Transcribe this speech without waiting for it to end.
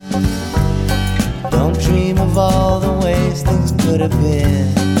Don't dream of all the ways things could have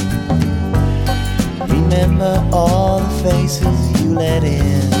been. Remember all the faces you let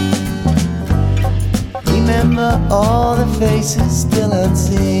in. Remember all the faces still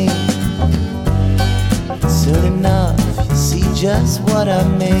unseen. Soon enough you'll see just what I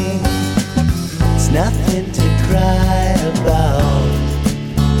mean. It's nothing to cry about,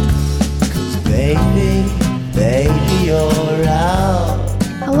 'cause baby, you're out.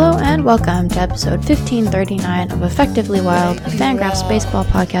 Hello and welcome to episode 1539 of Effectively Wild, a Fangraphs baseball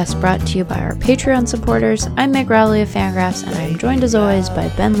podcast brought to you by our Patreon supporters. I'm Meg Rowley of Fangraphs, and I'm joined as always by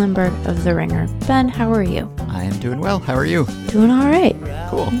Ben Lindbergh of The Ringer. Ben, how are you? I am doing well. How are you? Doing all right.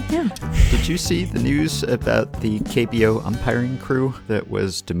 Cool. Yeah. Did you see the news about the KBO umpiring crew that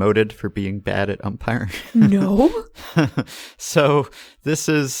was demoted for being bad at umpiring? No. So this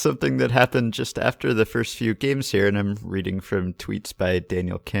is something that happened just after the first few games here, and I'm reading from tweets by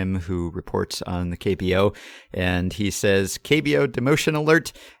Daniel Kim, who reports on the KBO, and he says, KBO demotion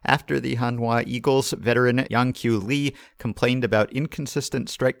alert. After the Hanwha Eagles veteran Yang-Kyu Lee complained about inconsistent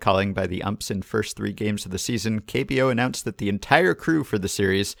strike calling by the umps in first 3 games of the season, KBO announced that the entire crew for the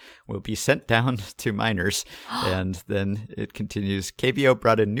series will be sent down to minors. And then it continues, KBO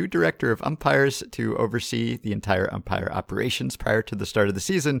brought a new director of umpires to oversee the entire umpire operations prior to the start of the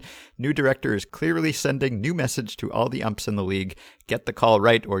season. New director is clearly sending new message to all the umps in the league. Get the call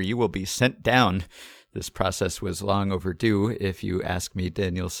right or you will be sent down. This process was long overdue, if you ask me,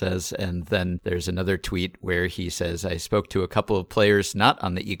 Daniel says. And then there's another tweet where he says, I spoke to a couple of players not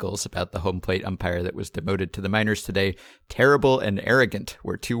on the Eagles about the home plate umpire that was demoted to the minors today. Terrible and arrogant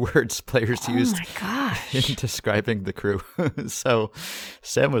were 2 words players used in describing the crew. So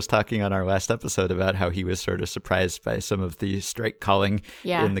Sam was talking on our last episode about how he was sort of surprised by some of the strike calling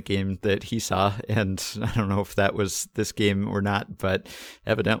in the game that he saw. And I don't know if that was this game or not, but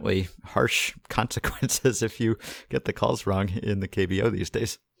evidently harsh consequences if you get the calls wrong in the KBO these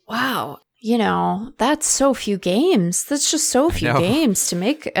days. Wow. You know, that's so few games. That's just so few games to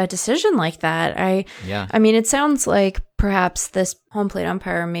make a decision like that. I mean, it sounds like perhaps this home plate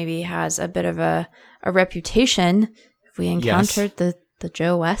umpire maybe has a bit of a reputation. If we encountered the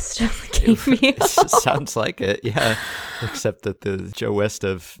Joe West of the KBO. It sounds like it, yeah. Except that the Joe West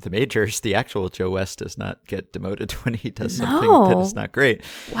of the majors, the actual Joe West, does not get demoted when he does something that is not great.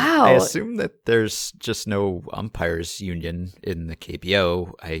 Wow. I assume that there's just no umpires union in the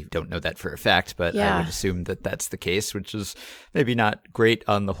KBO. I don't know that for a fact, but I would assume that that's the case, which is maybe not great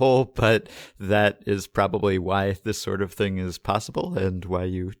on the whole, but that is probably why this sort of thing is possible and why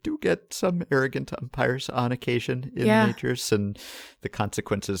you do get some arrogant umpires on occasion in majors, and the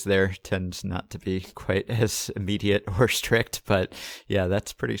consequences there tend not to be quite as immediate or strict, but yeah,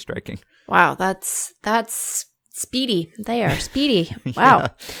 that's pretty striking. Wow, that's speedy. They are speedy. Wow.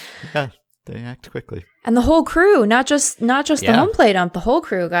 Yeah, they act quickly. And the whole crew, not just the home plate ump, the whole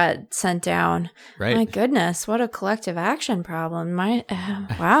crew got sent down. Right. My goodness, what a collective action problem.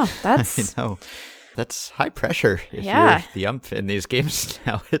 Wow, that's I know. That's high pressure if you're the ump in these games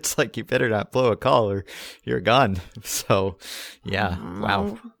now. It's like you better not blow a call or you're gone. So,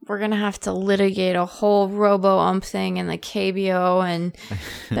 wow. We're going to have to litigate a whole robo-ump thing in the KBO. And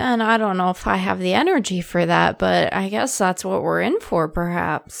then I don't know if I have the energy for that, but I guess that's what we're in for,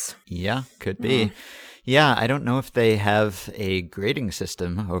 perhaps. Yeah, could be. Yeah, I don't know if they have a grading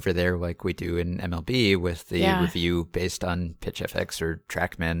system over there like we do in MLB with the review based on PitchFX or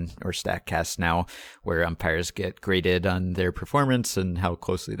TrackMan or StatCast now, where umpires get graded on their performance and how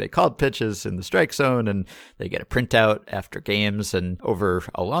closely they called pitches in the strike zone, and they get a printout after games. And over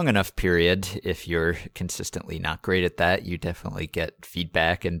a long enough period, if you're consistently not great at that, you definitely get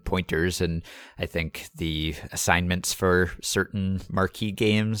feedback and pointers. And I think the assignments for certain marquee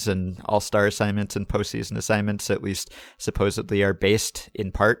games and all-star assignments and postseason assignments, at least supposedly, are based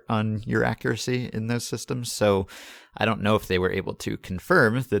in part on your accuracy in those systems. So I don't know if they were able to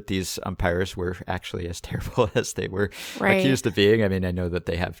confirm that these umpires were actually as terrible as they were accused of being. I mean, I know that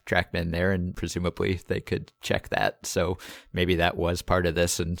they have TrackMan there, and presumably they could check that. So maybe that was part of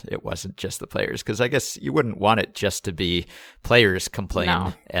this, and it wasn't just the players. Because I guess you wouldn't want it just to be players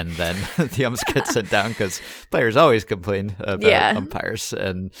complain and then the umps get sent down, because players always complain about umpires,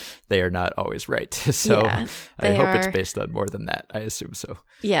 and they are not always right. So I hope it's based on more than that. I assume so.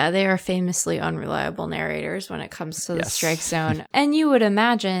 Yeah, they are famously unreliable narrators when it comes to the strike zone. And you would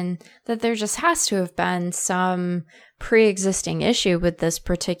imagine that there just has to have been some pre-existing issue with this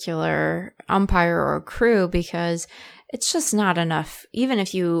particular umpire or crew, because it's just not enough. Even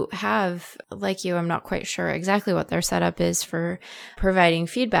if you have, like you, I'm not quite sure exactly what their setup is for providing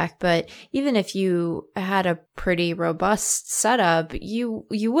feedback, but even if you had a pretty robust setup, you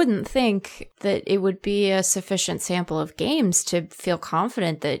wouldn't think that it would be a sufficient sample of games to feel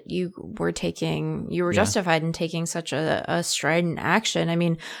confident that you were justified in taking such a strident action. I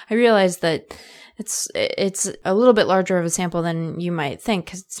mean, I realize that it's a little bit larger of a sample than you might think,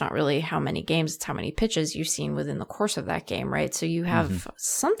 because it's not really how many games, it's how many pitches you've seen within the course of that game, right? So you have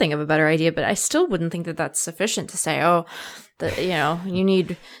something of a better idea, but I still wouldn't think that that's sufficient to say, you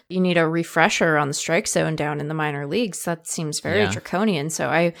need a refresher on the strike zone down in the minor leagues. That seems very draconian. So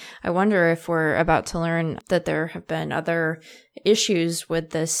I wonder if we're about to learn that there have been other issues with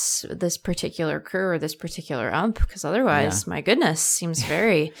this particular crew or this particular ump, because otherwise, my goodness, seems a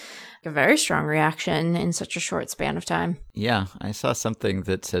very strong reaction in such a short span of time. Yeah, I saw something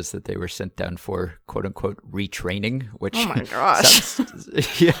that says that they were sent down for quote unquote retraining, which oh my gosh,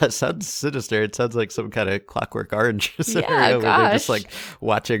 sounds sinister. It sounds like some kind of Clockwork Orange scenario where they're just like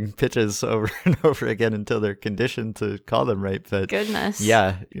watching pitches over and over again until they're conditioned to call them right. But goodness,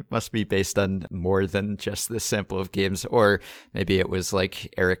 yeah, it must be based on more than just this sample of games, or maybe it was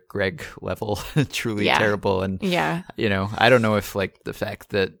like Eric Gregg level, truly terrible. And I don't know if like the fact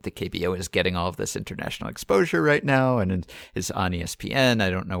that the KBO is getting all of this international exposure right now and is on ESPN.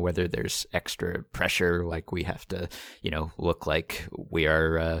 I don't know whether there's extra pressure, like we have to, look like we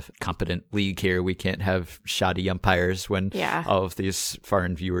are a competent league here. We can't have shoddy umpires when all of these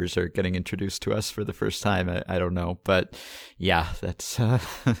foreign viewers are getting introduced to us for the first time. I don't know. But yeah, that's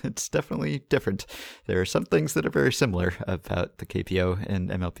it's definitely different. There are some things that are very similar about the KBO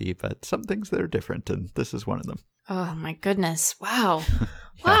and MLB, but some things that are different, and this is one of them. Oh my goodness. Wow.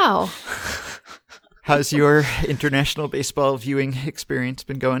 Wow. How's your international baseball viewing experience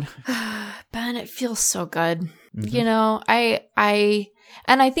been going? Ben, it feels so good.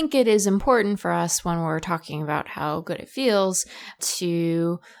 I think it is important for us when we're talking about how good it feels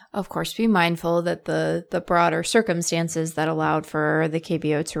to, of course, be mindful that the broader circumstances that allowed for the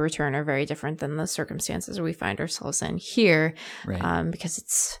KBO to return are very different than the circumstances we find ourselves in here. Right. Because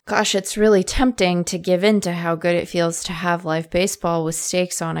it's really tempting to give in to how good it feels to have live baseball with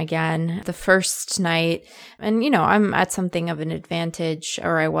stakes on again. The first night, and I'm at something of an advantage,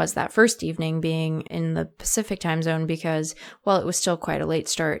 or I was that first evening being in the Pacific time zone, because while it was still quite a late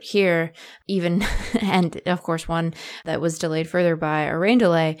start here, even, and of course one that was delayed further by a rain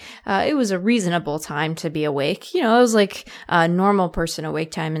delay, it was a reasonable time to be awake. It was like a normal person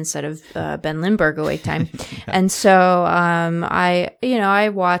awake time instead of Ben Lindbergh awake time. And so I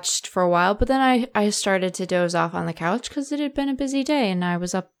watched for a while, but then I started to doze off on the couch because it had been a busy day and I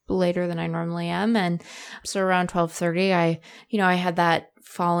was up later than I normally am. And so around 12:30, I had that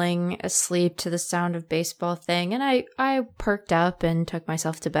falling asleep to the sound of baseball thing. And I perked up and took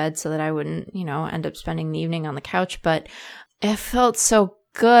myself to bed so that I wouldn't, end up spending the evening on the couch. But it felt so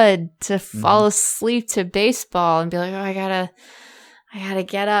good to fall asleep to baseball and be like, oh, I gotta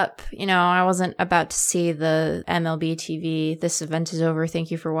get up. I wasn't about to see the MLB TV, this event is over,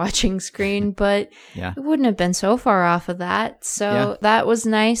 thank you for watching screen, but it wouldn't have been so far off of that. So that was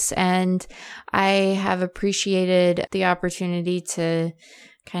nice. And I have appreciated the opportunity to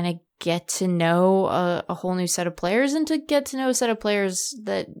kind of get to know a whole new set of players and to get to know a set of players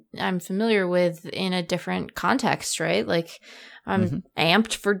that I'm familiar with in a different context, right? Like I'm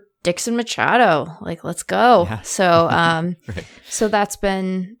amped for Dixon Machado. Like, let's go. Yeah. So, right. So that's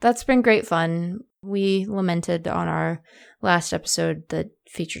been great fun. We lamented on our last episode that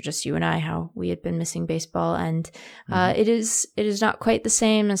featured just you and I how we had been missing baseball, and it is not quite the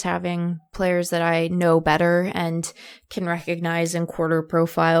same as having players that I know better and can recognize and quarter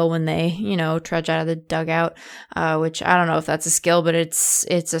profile when they trudge out of the dugout, which I don't know if that's a skill, but it's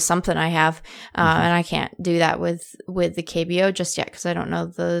a something I have, and I can't do that with the KBO just yet because I don't know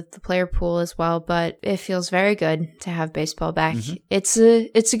the player pool as well. But it feels very good to have baseball back. It's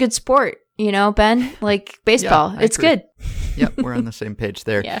a good sport. Ben, like baseball, it's good. Yep, we're on the same page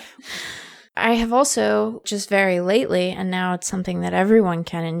there. Yeah. I have also just very lately, and now it's something that everyone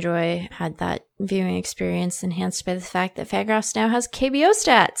can enjoy, had that viewing experience enhanced by the fact that Fangraphs now has KBO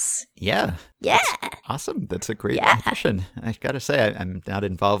stats. Yeah. Yeah. Awesome. That's a great addition. I got to say, I'm not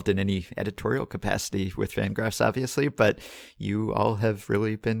involved in any editorial capacity with Fangraphs, obviously, but you all have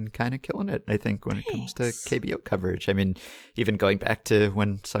really been kind of killing it, I think, when it comes to KBO coverage. I mean, even going back to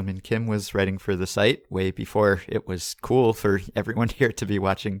when Sungmin Kim was writing for the site, way before it was cool for everyone here to be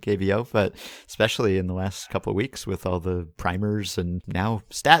watching KBO, but especially in the last couple of weeks with all the primers and now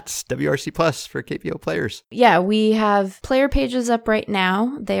stats, WRC Plus for KBO players. Yeah, we have player pages up right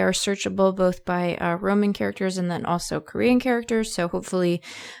now. They are searchable both by Roman characters and then also Korean characters. So hopefully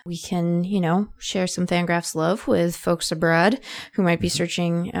we can, share some Fangraphs love with folks abroad who might be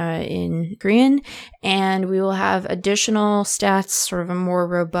searching in Korean. And we will have additional stats, sort of a more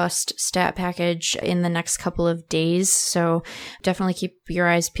robust stat package in the next couple of days. So definitely keep your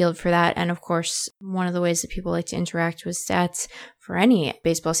eyes peeled for that. And of course, one of the ways that people like to interact with stats for any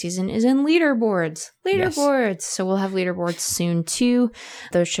baseball season is in leaderboards. Yes. So we'll have leaderboards soon too.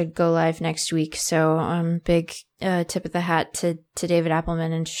 Those should go live next week. So big tip of the hat to David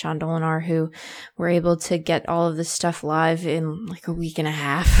Appelman and to Sean Dolinar, who were able to get all of this stuff live in like a week and a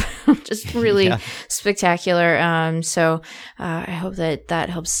half. Just really spectacular. So I hope that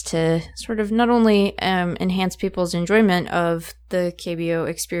helps to sort of not only enhance people's enjoyment of the KBO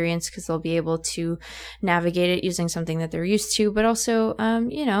experience, because they'll be able to navigate it using something that they're used to, but also,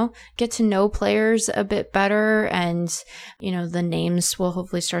 get to know players a bit better. And, the names will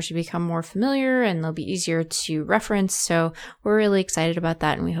hopefully start to become more familiar and they'll be easier to reference. So we're really excited about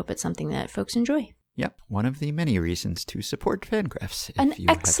that. And we hope it's something that folks enjoy. Yep, one of the many reasons to support Fangraphs. An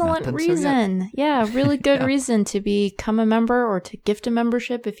excellent reason. Yeah, really good reason to become a member or to gift a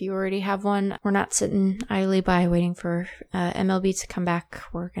membership if you already have one. We're not sitting idly by waiting for MLB to come back.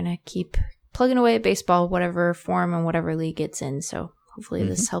 We're going to keep plugging away at baseball, whatever form and whatever league it's in. So hopefully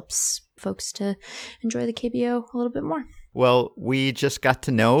this helps folks to enjoy the KBO a little bit more. Well, we just got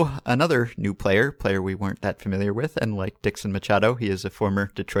to know another new player we weren't that familiar with. And like Dixon Machado, he is a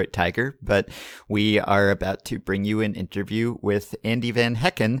former Detroit Tiger. But we are about to bring you an interview with Andy Van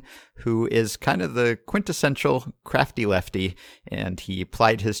Hecken, who is kind of the quintessential crafty lefty. And he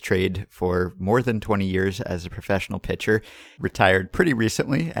plied his trade for more than 20 years as a professional pitcher, retired pretty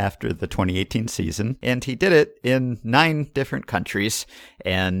recently after the 2018 season. And he did it in 9 different countries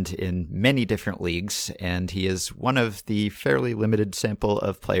and in many different leagues. And he is one of the fairly limited sample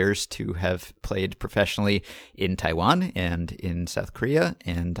of players to have played professionally in Taiwan and in South Korea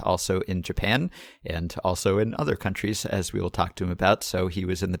and also in Japan and also in other countries, as we will talk to him about. So he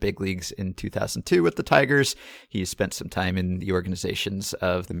was in the big leagues in 2002 with the Tigers. He spent some time in the organizations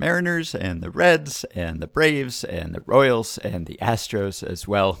of the Mariners and the Reds and the Braves and the Royals and the Astros as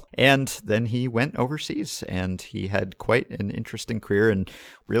well. And then he went overseas and he had quite an interesting career and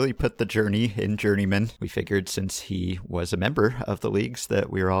really put the journey in Journeyman. We figured since he was a member of the leagues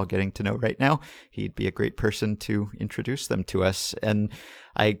that we are all getting to know right now, he'd be a great person to introduce them to us. And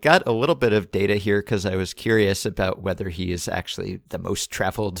I got a little bit of data here because I was curious about whether he is actually the most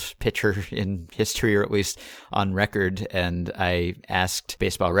traveled pitcher in history, or at least on record. And I asked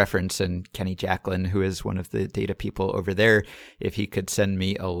Baseball Reference and Kenny Jacklin, who is one of the data people over there, if he could send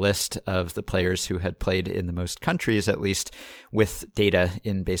me a list of the players who had played in the most countries, at least with data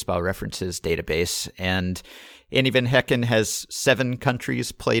in Baseball Reference's database. And Andy Van Hecken has 7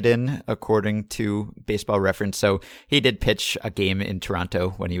 countries played in, according to Baseball Reference. So he did pitch a game in Toronto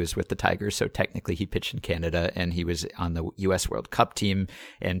when he was with the Tigers. So technically he pitched in Canada, and he was on the U.S. World Cup team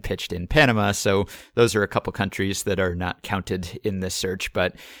and pitched in Panama. So those are a couple countries that are not counted in this search,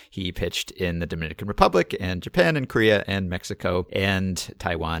 but he pitched in the Dominican Republic and Japan and Korea and Mexico and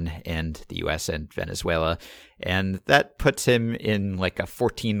Taiwan and the U.S. and Venezuela. And that puts him in like a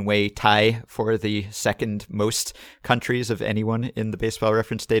 14-way tie for the second most countries of anyone in the Baseball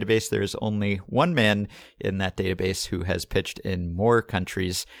Reference database. There's only one man in that database who has pitched in more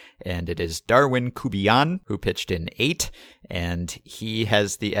countries, and it is Darwin Kubian, who pitched in 8. And he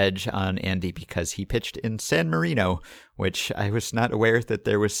has the edge on Andy because he pitched in San Marino, which I was not aware that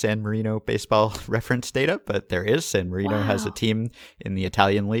there was San Marino Baseball Reference data, but there is. San Marino has a team in the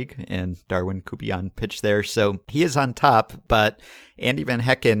Italian League, and Darwin Kubian pitched there. So he is on top, but Andy Van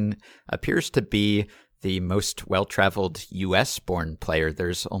Hecken appears to be the most well-traveled U.S.-born player.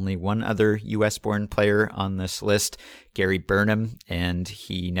 There's only one other U.S.-born player on this list, Gary Burnham, and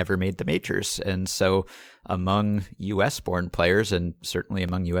he never made the majors. And so among U.S.-born players, and certainly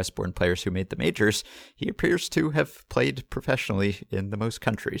among U.S.-born players who made the majors, he appears to have played professionally in the most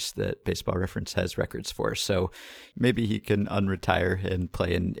countries that Baseball Reference has records for. So maybe he can unretire and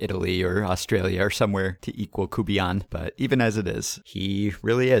play in Italy or Australia or somewhere to equal Kubian. But even as it is, he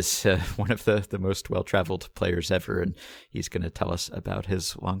really is one of the most well-traveled players ever. And he's going to tell us about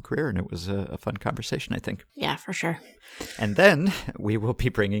his long career. And it was a fun conversation, I think. Yeah, for sure. And then we will be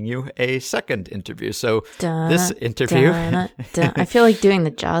bringing you a second interview. So this interview... I feel like doing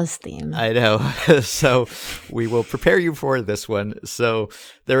the Jaws theme. I know. So we will prepare you for this one. So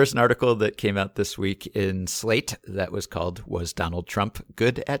there was an article that came out this week in Slate that was called "Was Donald Trump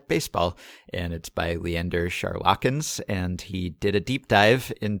Good at Baseball?" And it's by Leander Charlakins. And he did a deep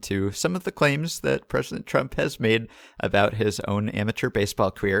dive into some of the claims that President Trump has made about his own amateur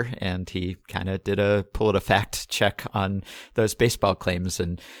baseball career. And he kind of did a fact check on those baseball claims.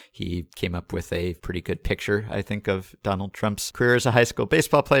 And he came up with a pretty good picture, I think, of Donald Trump's career as a high school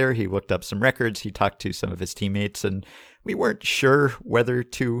baseball player. He looked up some records. He talked to some of his teammates, and we weren't sure whether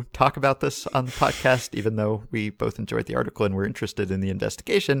to talk about this on the podcast, even though we both enjoyed the article and were interested in the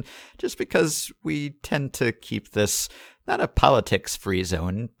investigation, just because we tend to keep this not a politics-free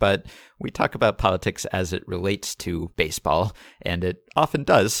zone, but we talk about politics as it relates to baseball, and it often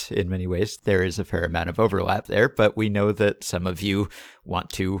does in many ways. There is a fair amount of overlap there, but we know that some of you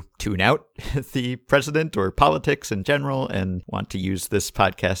want to tune out the president or politics in general and want to use this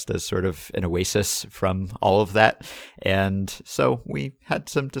podcast as sort of an oasis from all of that. And so we had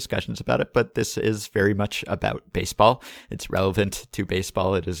some discussions about it, but this is very much about baseball. It's relevant to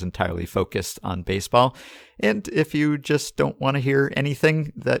baseball. It is entirely focused on baseball. And if you just don't want to hear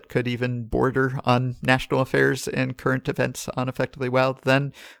anything that could even border on national affairs and current events on Effectively Wild,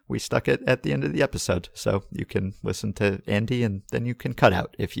 then we stuck it at the end of the episode. So you can listen to Andy and then you can cut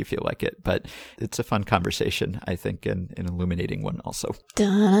out if you feel like it. But it's a fun conversation, I think, and an illuminating one also.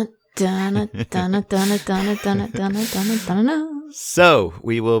 So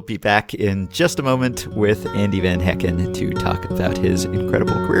we will be back in just a moment with Andy Van Hecken to talk about his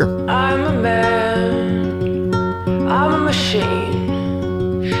incredible career. I'm a man. I'm a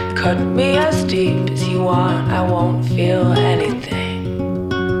machine. Cut me as deep as you want, I won't feel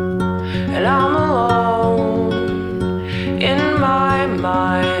anything. And I'm alone in my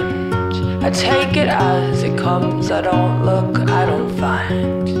mind. I take it as it comes, I don't look, I don't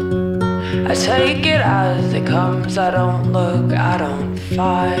find. I take it as it comes, I don't look, I don't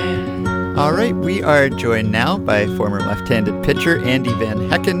find. All right, we are joined now by former left-handed pitcher Andy Van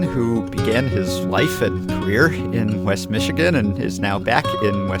Hecken, who began his life and career in West Michigan and is now back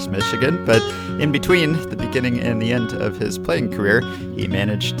in West Michigan. But in between the beginning and the end of his playing career, he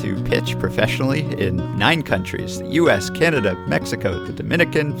managed to pitch professionally in 9 countries: the U.S., Canada, Mexico, the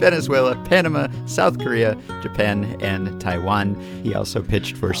Dominican, Venezuela, Panama, South Korea, Japan, and Taiwan. He also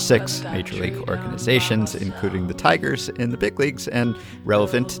pitched for 6 major league organizations, including the Tigers in the big leagues. And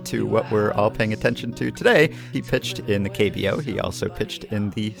relevant to what we're all paying attention to today, he pitched in the KBO. He also pitched in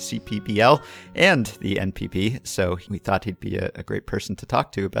the CPBL and the NPB. So we thought he'd be a great person to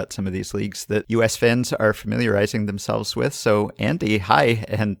talk to about some of these leagues that U.S. fans are familiarizing themselves with. So Andy, hi,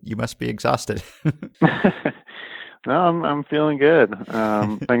 and you must be exhausted. No, I'm feeling good.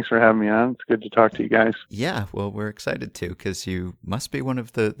 Thanks for having me on. It's good to talk to you guys. Yeah, well, we're excited too, because you must be one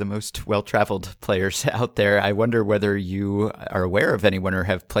of the most well-traveled players out there. I wonder whether you are aware of anyone or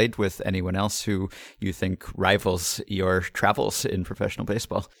have played with anyone else who you think rivals your travels in professional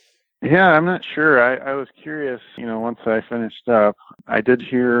baseball. Yeah, I'm not sure. I was curious, once I finished up, I did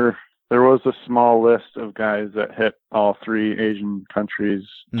hear there was a small list of guys that hit all 3 Asian countries,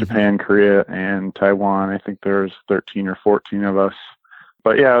 Japan, Korea, and Taiwan. I think there's 13 or 14 of us.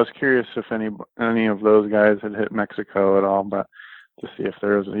 But yeah, I was curious if any of those guys had hit Mexico at all, but to see if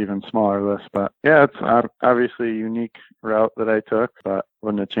there was an even smaller list. But yeah, it's obviously a unique route that I took, but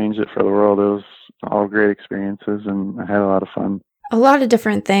wouldn't have changed it for the world. It was all great experiences, and I had a lot of fun. A lot of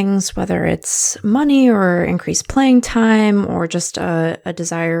different things, whether it's money or increased playing time or just a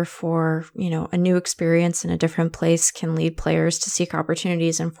desire for, a new experience in a different place, can lead players to seek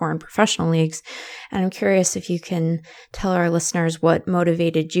opportunities in foreign professional leagues. And I'm curious if you can tell our listeners what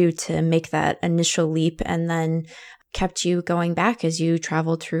motivated you to make that initial leap and then kept you going back as you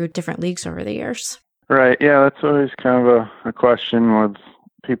traveled through different leagues over the years. Right. Yeah, that's always kind of a question with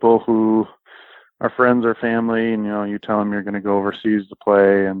people who are friends or family, and you tell them you're going to go overseas to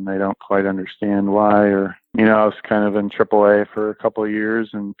play and they don't quite understand why. Or I was kind of in AAA for a couple of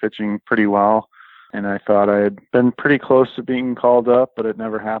years and pitching pretty well, and I thought I had been pretty close to being called up, but it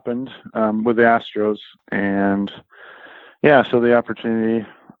never happened with the Astros. And yeah, so the opportunity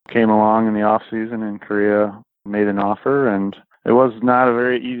came along in the off season in Korea, made an offer, and it was not a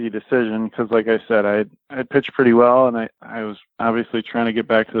very easy decision because, like I said, I pitched pretty well, and I was obviously trying to get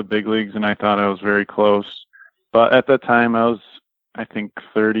back to the big leagues, and I thought I was very close. But at that time, I was, I think,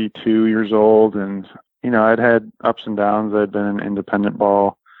 32 years old, and, I'd had ups and downs. I'd been in independent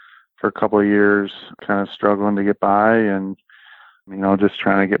ball for a couple of years, kind of struggling to get by, and, just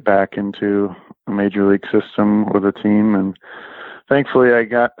trying to get back into a major league system with a team. And thankfully I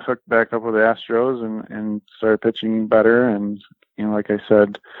got hooked back up with the Astros and started pitching better. And, like I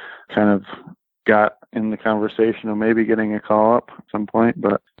said, kind of got in the conversation of maybe getting a call up at some point,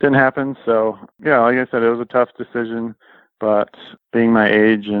 but didn't happen. So yeah, like I said, it was a tough decision, but being my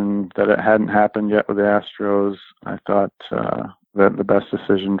age and that it hadn't happened yet with the Astros, I thought that the best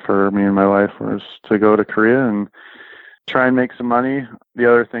decision for me and my wife was to go to Korea and try and make some money. The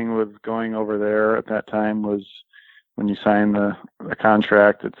other thing with going over there at that time was when you sign the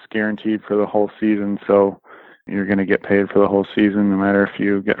contract, it's guaranteed for the whole season. So you're going to get paid for the whole season, no matter if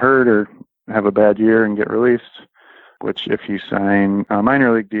you get hurt or have a bad year and get released, which if you sign a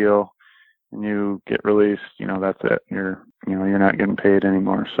minor league deal and you get released, that's it. You're not getting paid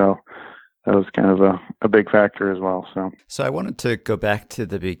anymore. So that was kind of a big factor as well. So I wanted to go back to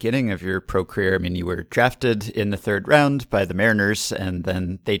the beginning of your pro career. I mean, you were drafted in the 3rd round by the Mariners, and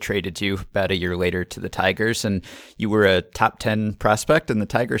then they traded you about a year later to the Tigers. And you were a top 10 prospect in the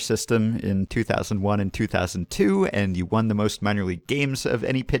Tiger system in 2001 and 2002, and you won the most minor league games of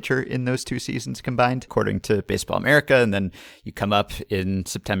any pitcher in those 2 seasons combined, according to Baseball America. And then you come up in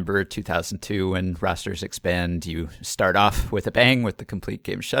September 2002 and rosters expand. You start off with a bang with the complete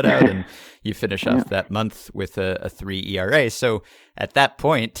game shutout, and you finish off that month with a 3 ERA. So at that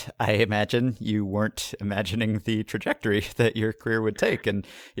point, I imagine you weren't imagining the trajectory that your career would take. And,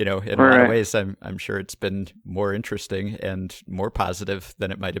 in a lot of ways, I'm sure it's been more interesting and more positive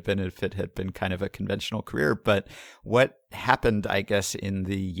than it might have been if it had been kind of a conventional career. But what happened, I guess, in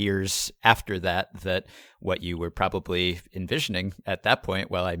the years after that what you were probably envisioning at that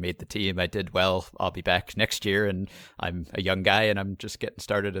point, well, I made the team, I did well, I'll be back next year, and I'm a young guy and I'm just getting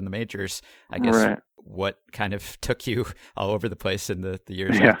started in the majors. I guess what kind of took you all over the place in the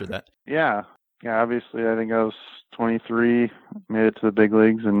years after that? Yeah, obviously I think I was 23, made it to the big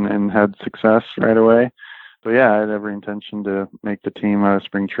leagues and had success right away. But yeah, I had every intention to make the team out of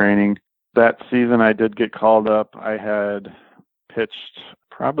spring training. That season I did get called up. I had pitched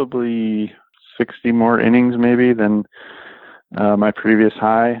probably 60 more innings maybe than my previous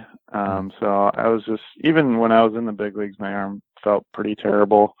high. So I was just, even when I was in the big leagues, my arm felt pretty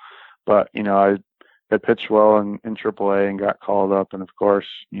terrible. But, I had pitched well in AAA and got called up. And of course,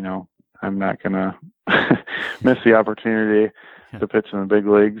 I'm not going to miss the opportunity to pitch in the big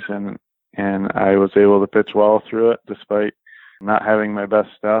leagues. And I was able to pitch well through it despite not having my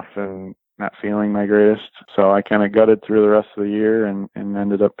best stuff and not feeling my greatest. So I kind of gutted through the rest of the year and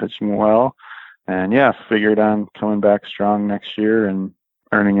ended up pitching well. And figured on coming back strong next year and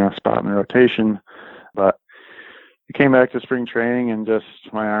earning a spot in the rotation. But I came back to spring training and just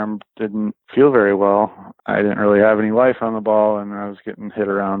my arm didn't feel very well. I didn't really have any life on the ball and I was getting hit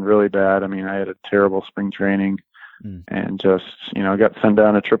around really bad. I mean, I had a terrible spring training and just, got sent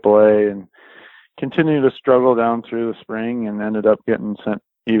down to AAA and continued to struggle down through the spring and ended up getting sent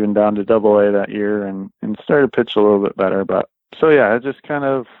even down to AA that year and started to pitch a little bit better. But so I just kind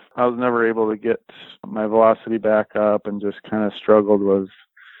of, I was never able to get my velocity back up and just kind of struggled with,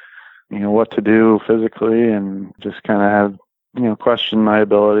 what to do physically and just kind of had, questioned my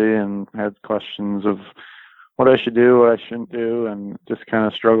ability and had questions of what I should do, what I shouldn't do, and just kind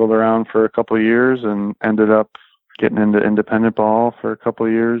of struggled around for a couple of years and ended up getting into independent ball for a couple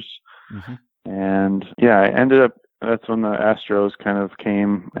of years. And I ended up, that's when the Astros kind of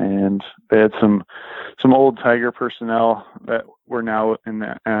came and they had some old Tiger personnel that were now in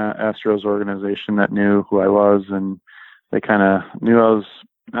the Astros organization that knew who I was. And they kind of knew I was,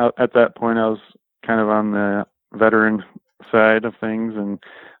 at that point, I was kind of on the veteran side of things. And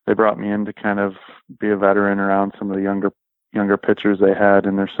they brought me in to kind of be a veteran around some of the younger pitchers they had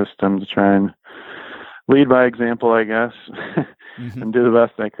in their system to try and lead by example, I guess, and do the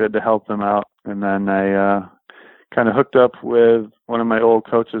best I could to help them out. And then I kind of hooked up with one of my old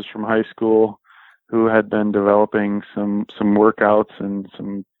coaches from high school who had been developing some workouts and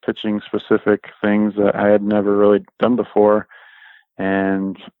some pitching specific things that I had never really done before.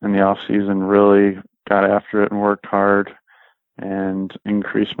 And in the off season really got after it and worked hard and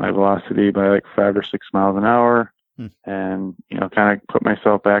increased my velocity by like 5 or 6 miles an hour. And, kind of put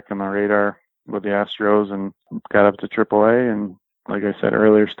myself back on the radar with the Astros and got up to AAA. And like I said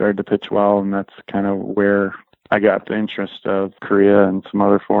earlier, started to pitch well. And that's kind of where I got the interest of Korea and some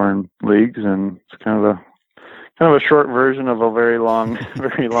other foreign leagues. And it's kind of a short version of a very long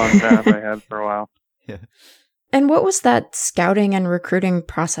path I had for a while. Yeah. And what was that scouting and recruiting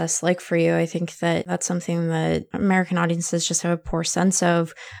process like for you? I think that that's something that American audiences just have a poor sense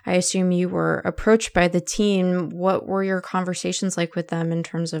of. I assume you were approached by the team. What were your conversations like with them in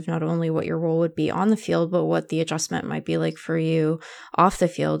terms of not only what your role would be on the field, but what the adjustment might be like for you off the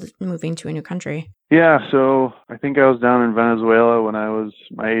field, moving to a new country? Yeah, so I think I was down in Venezuela when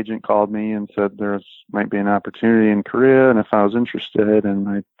my agent called me and said might be an opportunity in Korea and if I was interested, and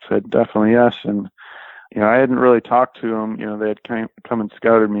I said definitely yes. And I hadn't really talked to them. They had come and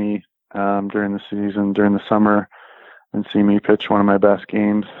scouted me during the season, during the summer, and see me pitch one of my best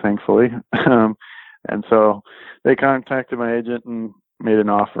games, thankfully. And so they contacted my agent and made an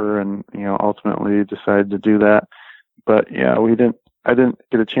offer, and ultimately decided to do that. But yeah, I didn't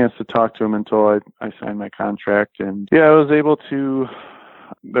get a chance to talk to him until I signed my contract. And yeah, I was able to.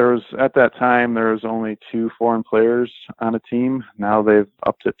 At that time there was only 2 foreign players on a team. Now they've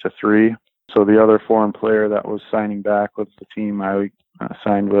upped it to 3. So the other foreign player that was signing back with the team I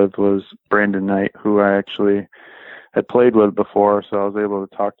signed with was Brandon Knight, who I actually had played with before. So I was able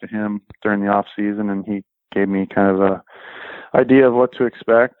to talk to him during the off season, and he gave me kind of a idea of what to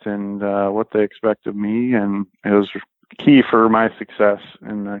expect and what they expect of me. And it was key for my success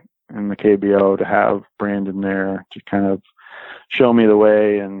in the KBO to have Brandon there to kind of show me the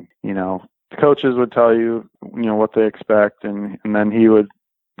way. And the coaches would tell you what they expect, and then he would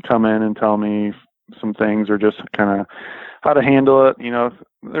come in and tell me some things, or just kind of how to handle it.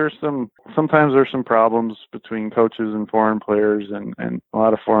 Sometimes there's some problems between coaches and foreign players, and a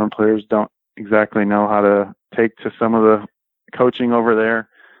lot of foreign players don't exactly know how to take to some of the coaching over there.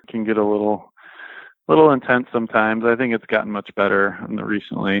 It can get a little intense sometimes. I think it's gotten much better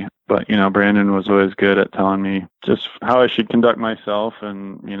recently, but Brandon was always good at telling me just how I should conduct myself,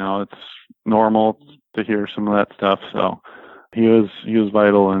 and it's normal to hear some of that stuff. So he was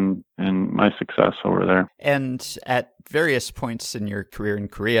vital in my success over there. And at various points in your career in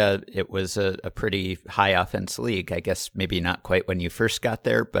Korea, it was a pretty high offense league. I guess maybe not quite when you first got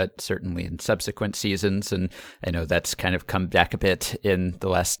there, but certainly in subsequent seasons. And I know that's kind of come back a bit in the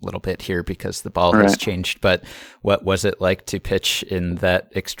last little bit here because the ball has changed. But what was it like to pitch in that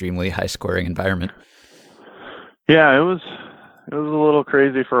extremely high scoring environment? Yeah, it was a little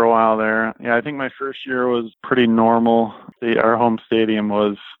crazy for a while there. Yeah, I think my first year was pretty normal. Our home stadium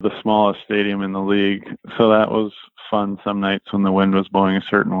was the smallest stadium in the league, so that was fun some nights when the wind was blowing a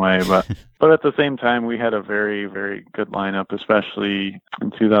certain way. But at the same time, we had a very, very good lineup, especially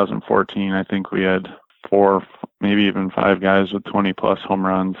in 2014. I think we had 4, maybe even 5 guys with 20-plus home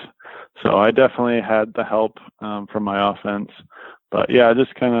runs. So I definitely had the help from my offense. But yeah,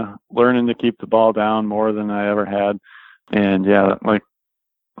 just kind of learning to keep the ball down more than I ever had. And yeah,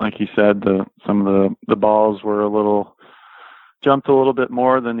 like you said, some of the balls were jumped a little bit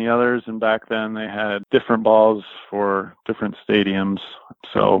more than the others. And back then they had different balls for different stadiums.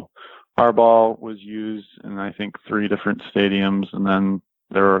 So our ball was used in, I think, 3 different stadiums. And then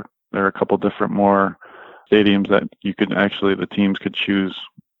there were a couple different more stadiums that the teams could choose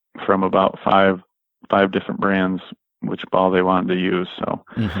from, about five different brands, which ball they wanted to use. So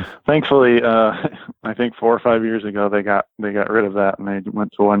thankfully, I think 4 or 5 years ago, they got rid of that and they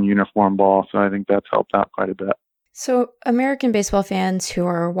went to one uniform ball. So I think that's helped out quite a bit. So American baseball fans who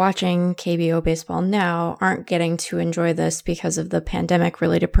are watching KBO baseball now aren't getting to enjoy this because of the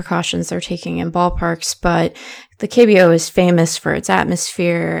pandemic-related precautions they're taking in ballparks, but the KBO is famous for its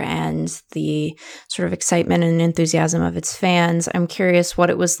atmosphere and the sort of excitement and enthusiasm of its fans. I'm curious what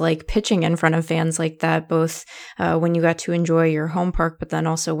it was like pitching in front of fans like that, both when you got to enjoy your home park, but then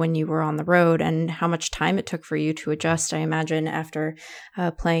also when you were on the road, and how much time it took for you to adjust. I imagine after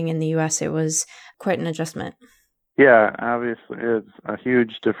playing in the U.S., it was quite an adjustment. Yeah, obviously it's a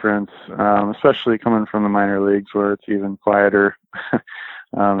huge difference, especially coming from the minor leagues where it's even quieter. In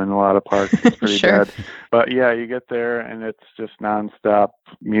a lot of parks, it's pretty Sure. bad. But yeah, you get there and it's just nonstop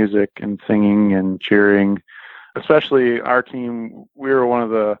music and singing and cheering. Especially our team, we were one of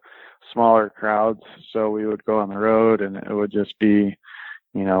the smaller crowds, so we would go on the road and it would just be,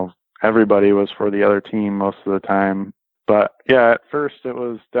 everybody was for the other team most of the time. But yeah, at first it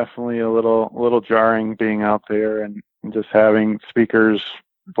was definitely a little jarring being out there and just having speakers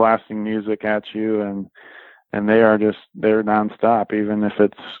blasting music at you, and they're nonstop. Even if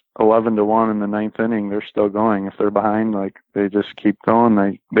it's 11-1 in the 9th inning, they're still going. If they're behind, they just keep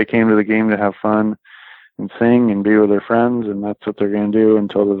going. They came to the game to have fun and sing and be with their friends, and that's what they're going to do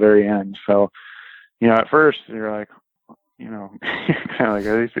until the very end. So, at first you're like, you're kind of like,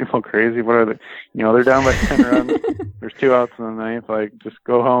 are these people crazy? What are they? They're down by 10 runs. There's 2 outs in the 9th. Just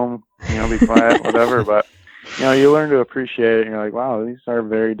go home, be quiet, whatever. But, you learn to appreciate it. You're like, wow, these are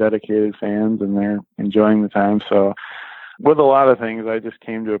very dedicated fans and they're enjoying the time. So with a lot of things, I just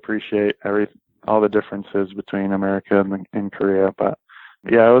came to appreciate all the differences between America and Korea. But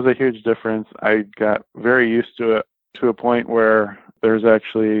yeah, it was a huge difference. I got very used to it to a point where there's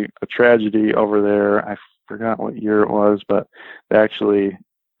actually a tragedy over there. I forgot what year it was, but they actually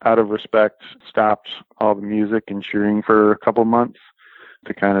out of respect, stopped all the music and cheering for a couple months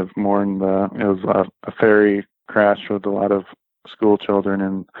to kind of mourn it was a ferry crash with a lot of school children,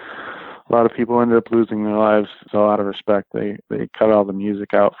 and a lot of people ended up losing their lives. So out of respect, they cut all the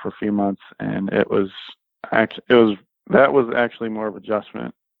music out for a few months, and that was actually more of an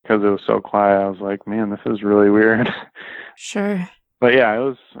adjustment because it was so quiet. I was like, man, this is really weird. Sure. But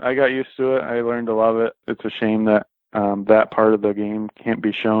yeah, I got used to it. I learned to love it. It's a shame that that part of the game can't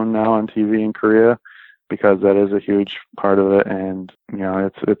be shown now on TV in Korea, because that is a huge part of it. And, you know,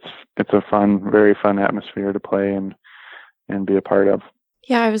 it's a very fun atmosphere to play and be a part of.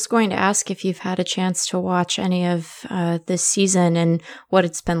 Yeah, I was going to ask if you've had a chance to watch any of this season and what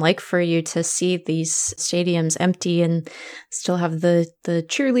it's been like for you to see these stadiums empty and still have the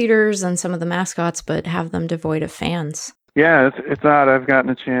cheerleaders and some of the mascots, but have them devoid of fans. Yeah, it's odd. I've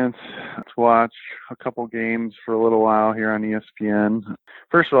gotten a chance to watch a couple games for a little while here on ESPN.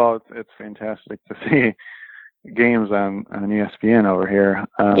 First of all, it's fantastic to see games on ESPN over here.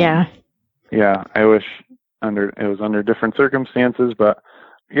 Yeah, I wish it was under different circumstances, but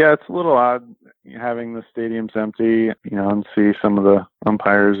yeah, it's a little odd having the stadiums empty, you know, and see some of the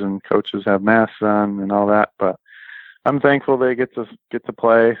umpires and coaches have masks on and all that. But I'm thankful they get to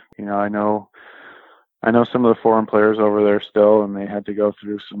play. You know, I know some of the foreign players over there still, and they had to go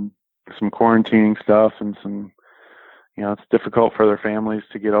through some quarantining stuff and some, you know, it's difficult for their families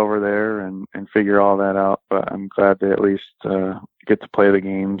to get over there and figure all that out. But I'm glad they at least get to play the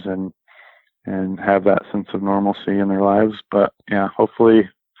games and have that sense of normalcy in their lives. But yeah, hopefully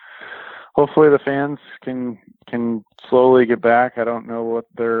the fans can slowly get back. I don't know what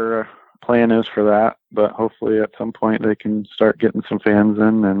their plan is for that, but hopefully at some point they can start getting some fans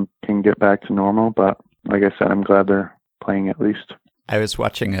in and can get back to normal. But like I said, I'm glad they're playing at least. I was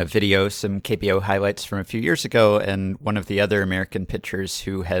watching a video, some KBO highlights from a few years ago, and one of the other American pitchers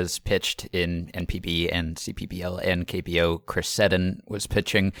who has pitched in NPB and CPBL and KBO, Chris Seddon, was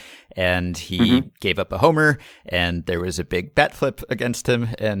pitching, and he gave up a homer, and there was a big bat flip against him,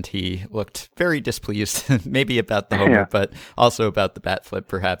 and he looked very displeased, maybe about the homer, but also about the bat flip,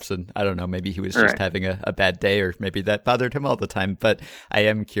 perhaps, and I don't know, maybe he was just having a bad day, or maybe that bothered him all the time, but I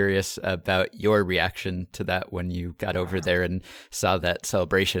am curious about your reaction to that when you got over there and saw that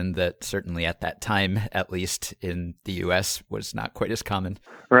celebration that certainly at that time, at least in the U.S., was not quite as common.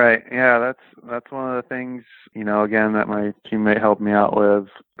 Right. Yeah, that's one of the things, you know, again, that my teammate helped me out with,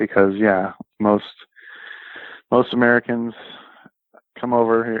 because yeah, most Americans come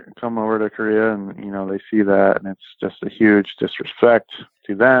over to Korea and, you know, they see that and it's just a huge disrespect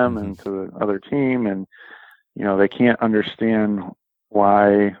to them and to the other team, and, you know, they can't understand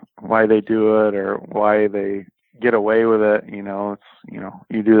why they do it or why they get away with it. You know, it's, you know,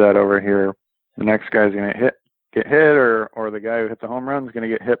 you do that over here, the next guy's going to get hit, or the guy who hit the home run is going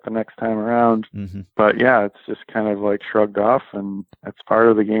to get hit the next time around. But yeah, it's just kind of like shrugged off, and it's part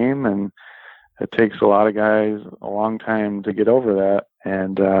of the game, and it takes a lot of guys a long time to get over that.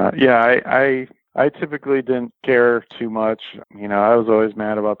 And yeah, I typically didn't care too much. You know, I was always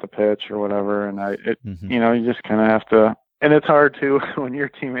mad about the pitch or whatever, and you know, you just kind of have to. And it's hard too when your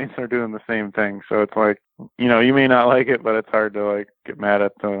teammates are doing the same thing. So it's like, you know, you may not like it, but it's hard to like get mad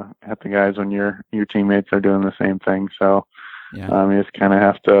at the guys when your teammates are doing the same thing. So you just kind of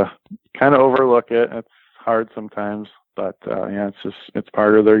have to kind of overlook it. It's hard sometimes, but yeah, it's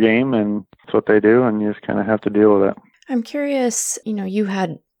part of their game and it's what they do, and you just kind of have to deal with it. I'm curious, you know, you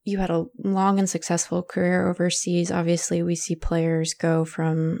had a long and successful career overseas. Obviously, we see players go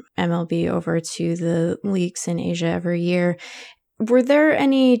from MLB over to the leagues in Asia every year. Were there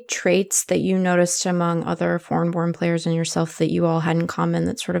any traits that you noticed among other foreign-born players and yourself that you all had in common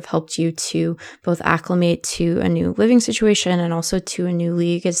that sort of helped you to both acclimate to a new living situation and also to a new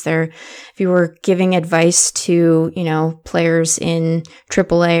league? Is there, if you were giving advice to, you know, players in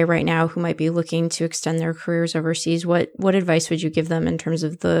AAA right now who might be looking to extend their careers overseas, what advice would you give them in terms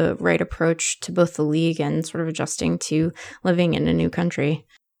of the right approach to both the league and sort of adjusting to living in a new country?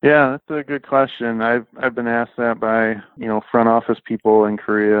 Yeah, that's a good question. I've been asked that by, you know, front office people in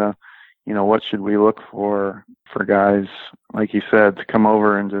Korea. You know, what should we look for guys, like you said, to come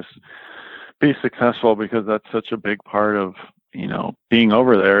over and just be successful, because that's such a big part of, you know, being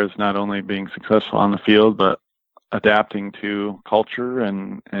over there is not only being successful on the field, but adapting to culture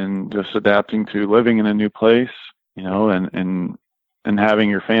and just adapting to living in a new place, you know, and having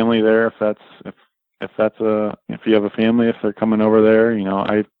your family there if you have a family, if they're coming over there. You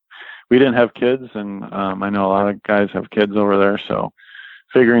know, we didn't have kids, and I know a lot of guys have kids over there, so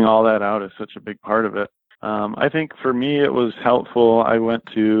figuring all that out is such a big part of it. I think for me it was helpful. I went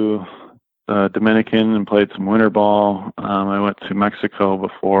to the Dominican and played some winter ball. I went to Mexico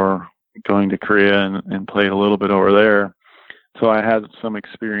before going to Korea and played a little bit over there. So I had some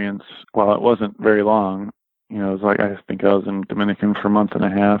experience. While it wasn't very long, it was like, I think I was in Dominican for a month and a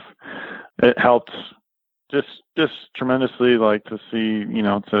half. It helped just tremendously, like, to see,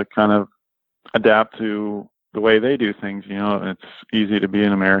 to kind of adapt to the way they do things. It's easy to be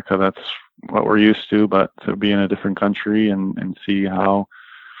in America. That's what we're used to, but to be in a different country and see how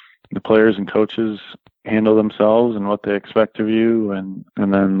the players and coaches handle themselves and what they expect of you. And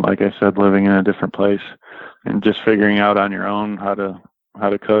then, like I said, living in a different place and just figuring out on your own how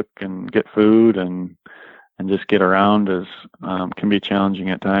to cook and get food and just get around can be challenging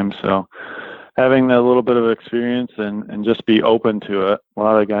at times. So having that little bit of experience and just be open to it. A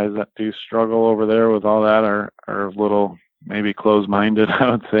lot of guys that do struggle over there with all that are a little maybe closed-minded, I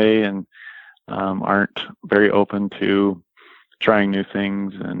would say, and aren't very open to trying new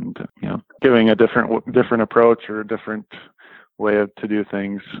things and giving a different approach or a different way to do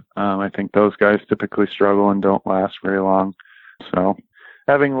things. I think those guys typically struggle and don't last very long. So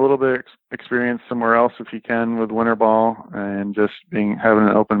having a little bit of experience somewhere else, if you can, with winter ball, and just having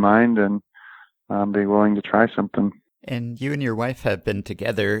an open mind and being willing to try something. And you and your wife have been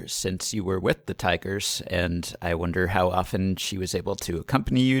together since you were with the Tigers, and I wonder how often she was able to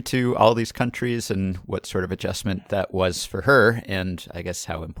accompany you to all these countries and what sort of adjustment that was for her, and I guess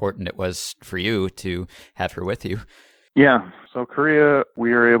how important it was for you to have her with you. Yeah. So Korea,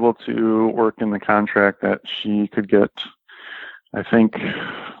 we were able to work in the contract that she could get, I think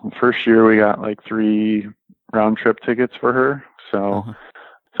the first year we got like 3 round trip tickets for her. So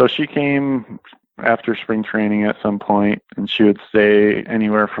she came after spring training at some point, and she would stay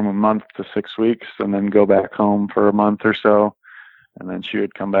anywhere from a month to 6 weeks and then go back home for a month or so. And then she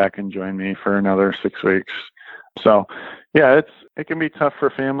would come back and join me for another 6 weeks. So yeah, it can be tough for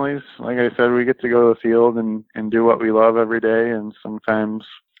families. Like I said, we get to go to the field and do what we love every day. And sometimes,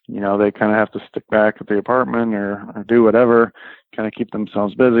 they kind of have to stick back at the apartment or do whatever, kind of keep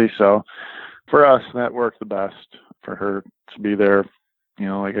themselves busy. So for us, that worked the best for her to be there,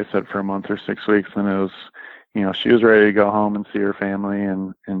 like I said, for a month or 6 weeks. And it was, she was ready to go home and see her family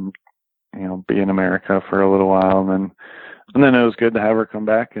and be in America for a little while. And then it was good to have her come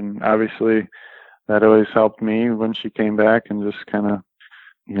back. And obviously that always helped me when she came back, and just kind of,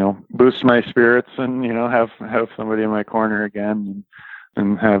 boost my spirits and, have somebody in my corner again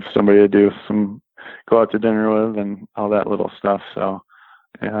and have somebody to go out to dinner with and all that little stuff. So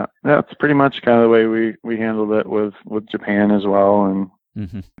yeah, that's pretty much kind of the way we handled it with Japan as well. And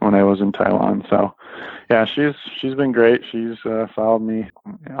when I was in Taiwan. So yeah, she's been great. She's followed me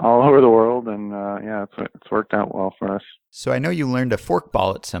all over the world, and it's worked out well for us. So I know you learned a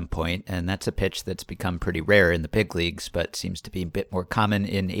forkball at some point, and that's a pitch that's become pretty rare in the big leagues, but seems to be a bit more common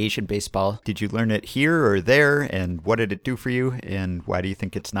in Asian baseball. Did you learn it here or there, and what did it do for you, and why do you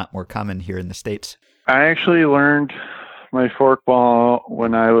think it's not more common here in the States? I actually learned my forkball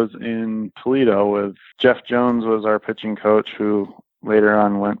when I was in Toledo with Jeff Jones was our pitching coach, who later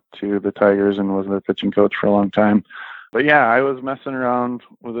on went to the Tigers and was their pitching coach for a long time. But yeah, I was messing around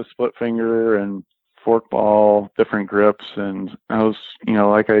with a split finger and forkball, different grips, and I was,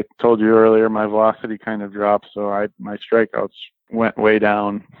 like I told you earlier, my velocity kind of dropped, so my strikeouts went way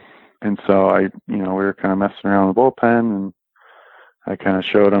down. And so we were kind of messing around with the bullpen, and I kind of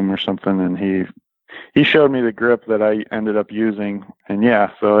showed him or something, and he showed me the grip that I ended up using. And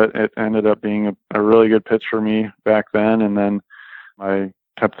yeah, so it ended up being a really good pitch for me back then. And then I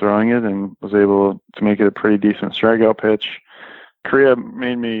kept throwing it and was able to make it a pretty decent strikeout pitch. Korea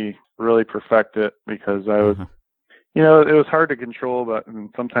made me really perfect it because I was, it was hard to control, but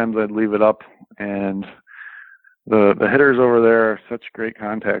sometimes I'd leave it up, and the hitters over there are such great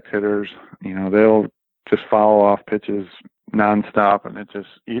contact hitters. They'll just follow off pitches nonstop, and it just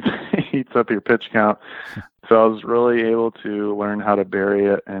eats up your pitch count. So I was really able to learn how to bury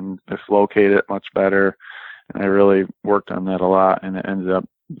it and dislocate it much better. And I really worked on that a lot, and it ended up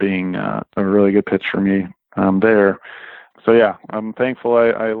being a really good pitch for me there. So yeah, I'm thankful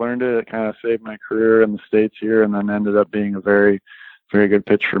I learned it. It kind of saved my career in the States here, and then ended up being a very, very good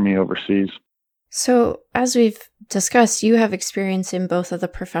pitch for me overseas. So as we've discussed, you have experience in both of the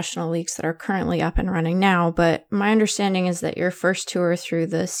professional leagues that are currently up and running now, but my understanding is that your first tour through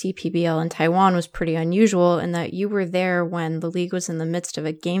the CPBL in Taiwan was pretty unusual in that you were there when the league was in the midst of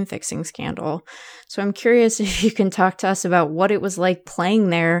a game-fixing scandal. So I'm curious if you can talk to us about what it was like playing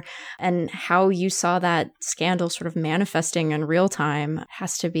there and how you saw that scandal sort of manifesting in real time. It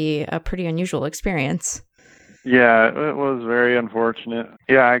has to be a pretty unusual experience. Yeah, it was very unfortunate.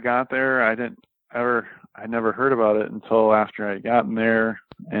 Yeah, I got there. I never heard about it until after I got there.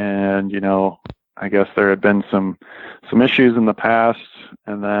 And, I guess there had been some issues in the past.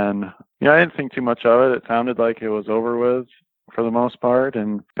 And then, I didn't think too much of it. It sounded like it was over with for the most part.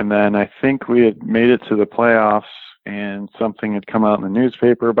 And then I think we had made it to the playoffs, and something had come out in the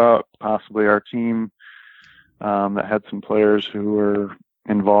newspaper about possibly our team that had some players who were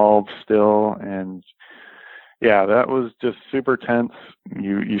involved still. And yeah, that was just super tense.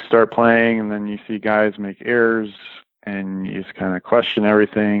 You start playing, and then you see guys make errors, and you just kind of question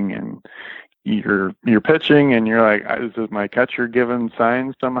everything. And you're pitching, and you're like, is my catcher giving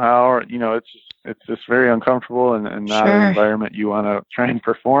signs somehow? Or, it's just very uncomfortable and not an environment you want to try and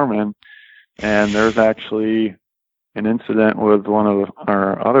perform in. And there's actually an incident with one of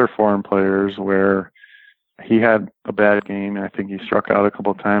our other foreign players where he had a bad game, and I think he struck out a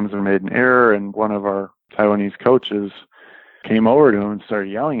couple of times and made an error, and one of our Taiwanese coaches came over to him and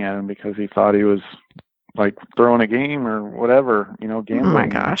started yelling at him because he thought he was like throwing a game or whatever, gambling. Oh my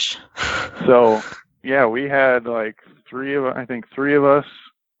gosh. So yeah, we had like three of us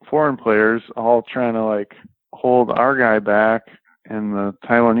foreign players all trying to like hold our guy back, and the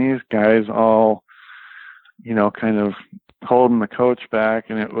Taiwanese guys all, kind of holding the coach back.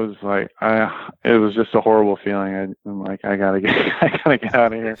 And it was like, it was just a horrible feeling. I'm like, I gotta get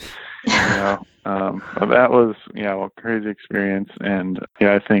out of here. But that was, a crazy experience. And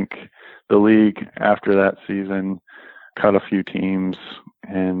I think the league after that season cut a few teams,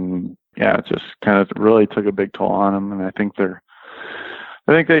 and it just kind of really took a big toll on them. And I think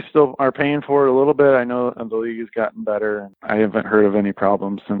they still are paying for it a little bit. I know the league has gotten better, and I haven't heard of any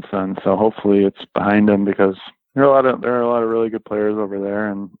problems since then. So hopefully it's behind them, because there are a lot of really good players over there,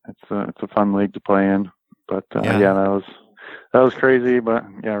 and it's a fun league to play in. But that was crazy, but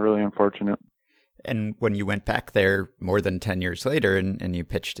really unfortunate. And when you went back there more than 10 years later and you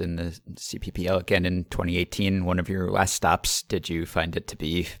pitched in the CPPL again in 2018, one of your last stops, did you find it to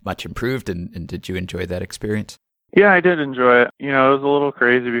be much improved, and did you enjoy that experience? Yeah, I did enjoy it. It was a little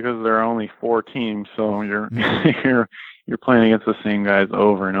crazy because there are only 4 teams, so you're playing against the same guys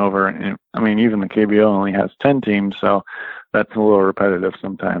over and over. And I mean, even the KBO only has 10 teams, so that's a little repetitive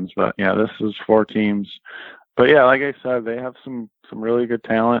sometimes. But yeah, this is 4 teams. But yeah, like I said, they have some really good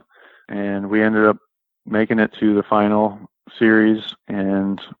talent, and we ended up making it to the final series.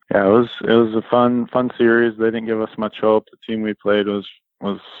 And yeah, it was a fun series. They didn't give us much hope. The team we played was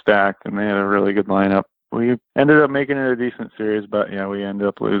stacked, and they had a really good lineup. We ended up making it a decent series, but yeah, we ended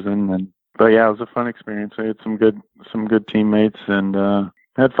up losing. But yeah, it was a fun experience. We had some good teammates, and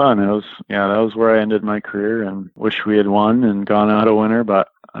had fun. That was where I ended my career, and wish we had won and gone out a winner, but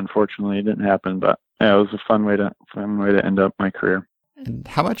unfortunately it didn't happen. But yeah, it was a fun way to end up my career. And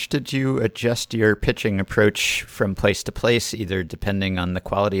how much did you adjust your pitching approach from place to place, either depending on the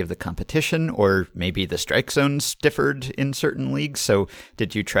quality of the competition or maybe the strike zones differed in certain leagues? So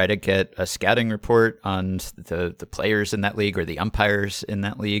did you try to get a scouting report on the players in that league or the umpires in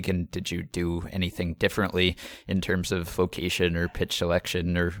that league? And did you do anything differently in terms of location or pitch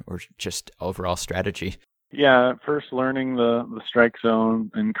selection or just overall strategy? Yeah, at first learning the strike zone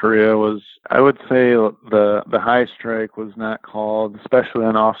in Korea was, I would say the high strike was not called, especially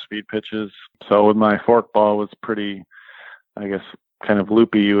on off-speed pitches. So with my forkball was pretty, I guess, kind of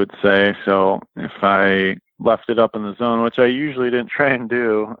loopy, you would say. So if I left it up in the zone, which I usually didn't try and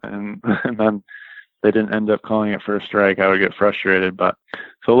do, and then they didn't end up calling it for a strike, I would get frustrated. But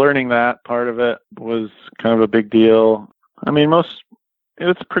so learning that part of it was kind of a big deal. I mean,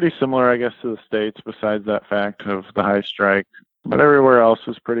 it's pretty similar, I guess, to the States, besides that fact of the high strike. But everywhere else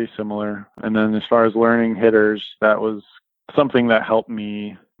was pretty similar. And then as far as learning hitters, that was something that helped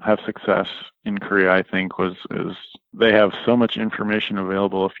me have success in Korea, I think, is they have so much information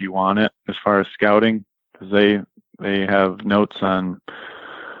available if you want it as far as scouting, because they have notes on,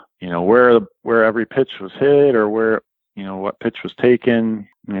 where every pitch was hit, or where, what pitch was taken,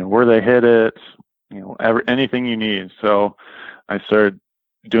 where they hit it, anything you need. So I started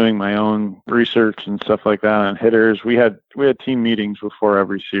doing my own research and stuff like that on hitters. We had team meetings before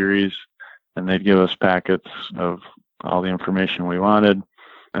every series, and they'd give us packets of all the information we wanted,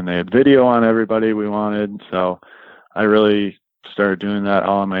 and they had video on everybody we wanted. So I really started doing that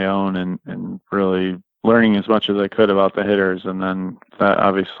all on my own and really learning as much as I could about the hitters. And then that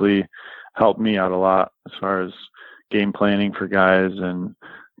obviously helped me out a lot as far as game planning for guys. And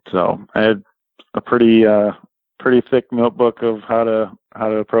so I had a pretty thick notebook of how to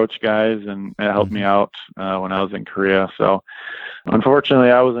approach guys, and it helped me out when I was in Korea. So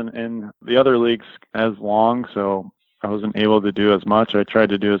unfortunately I wasn't in the other leagues as long, so I wasn't able to do as much. I tried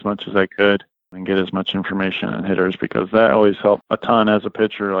to do as much as I could and get as much information on hitters, because that always helped a ton as a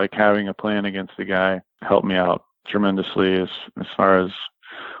pitcher. Like having a plan against the guy helped me out tremendously as far as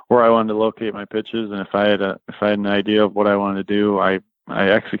where I wanted to locate my pitches, and if I had an idea of what I wanted to do, I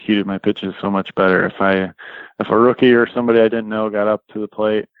executed my pitches so much better. If a rookie or somebody I didn't know got up to the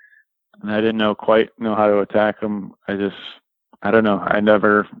plate and I didn't quite know how to attack them, I don't know. I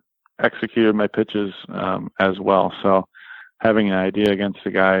never executed my pitches as well. So having an idea against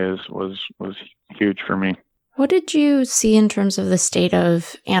the guy was huge for me. What did you see in terms of the state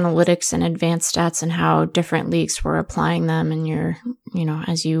of analytics and advanced stats and how different leagues were applying them in your,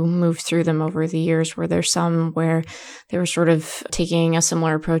 as you moved through them over the years? Were there some where they were sort of taking a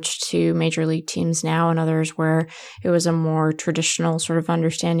similar approach to major league teams now and others where it was a more traditional sort of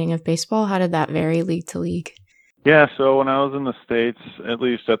understanding of baseball? How did that vary league to league? Yeah, so when I was in the States, at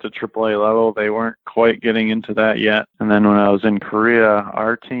least at the AAA level, they weren't quite getting into that yet. And then when I was in Korea,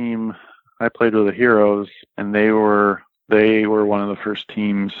 our team, I played with the Heroes, and they were one of the first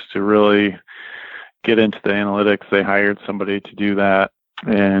teams to really get into the analytics. They hired somebody to do that,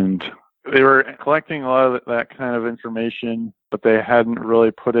 and they were collecting a lot of that kind of information, but they hadn't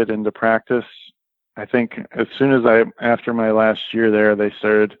really put it into practice. I think as soon as after my last year there, they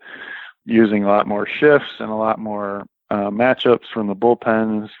started using a lot more shifts and a lot more matchups from the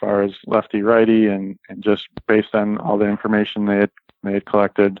bullpen as far as lefty righty, and just based on all the information they had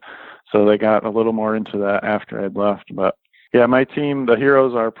collected. So they got a little more into that after I'd left. But yeah, my team, the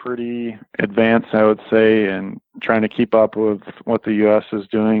Heroes, are pretty advanced, I would say, and trying to keep up with what the U.S. is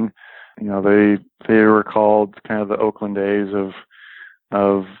doing. They were called kind of the Oakland A's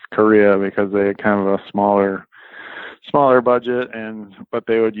of Korea because they had kind of a smaller budget, but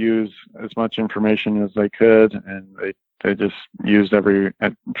they would use as much information as they could, and they just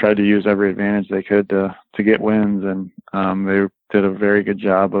tried to use every advantage they could to get wins, and they did a very good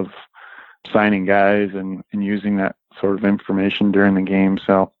job of signing guys and using that sort of information during the game.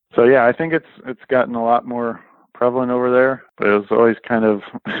 So yeah, I think it's gotten a lot more prevalent over there, but it was always kind of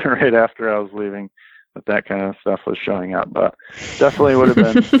right after I was leaving that kind of stuff was showing up. But definitely would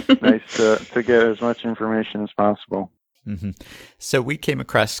have been nice to get as much information as possible. Mm-hmm. So we came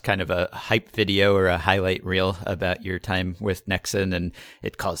across kind of a hype video or a highlight reel about your time with Nexen, and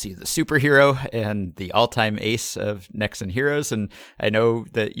it calls you the superhero and the all-time ace of Nexen Heroes. And I know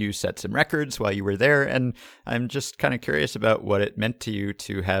that you set some records while you were there, and I'm just kind of curious about what it meant to you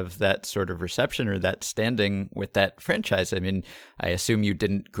to have that sort of reception or that standing with that franchise. I mean, I assume you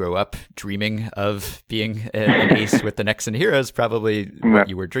didn't grow up dreaming of being an ace with the Nexen Heroes. Probably what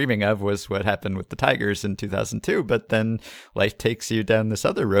you were dreaming of was what happened with the Tigers in 2002, but then life takes you down this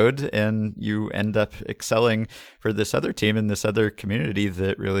other road and you end up excelling for this other team in this other community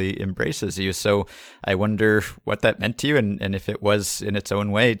that really embraces you. So I wonder what that meant to you, and if it was in its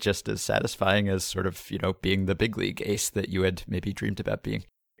own way just as satisfying as sort of, being the big league ace that you had maybe dreamed about being.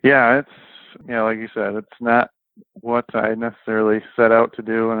 Yeah, like you said, it's not what I necessarily set out to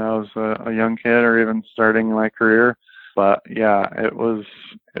do when I was a young kid or even starting my career. But yeah, it was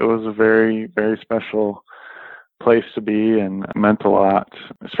a very, very special place to be, and it meant a lot.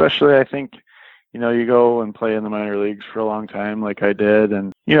 Especially, I think, you go and play in the minor leagues for a long time like I did,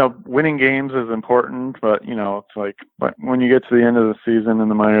 and winning games is important, but it's like, but when you get to the end of the season in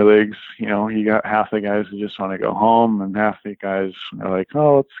the minor leagues, you got half the guys who just want to go home, and half the guys are like,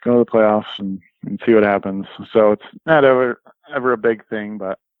 oh, let's go to the playoffs and see what happens. So it's not ever a big thing,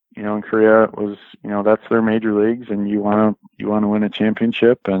 but in Korea it was, that's their major leagues, and you want to win a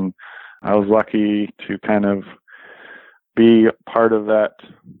championship, and I was lucky to kind of be part of that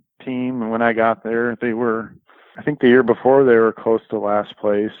team. And when I got there, I think the year before they were close to last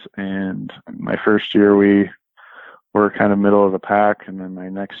place, and my first year we were kind of middle of the pack, and then my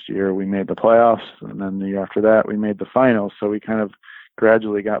next year we made the playoffs, and then the year after that we made the finals. So we kind of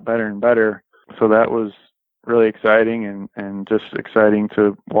gradually got better and better. So that was really exciting, and just exciting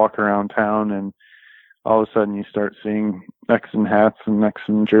to walk around town, and all of a sudden you start seeing Nexen hats and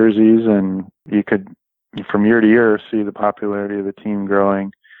Nexen jerseys, and you could, from year to year, see the popularity of the team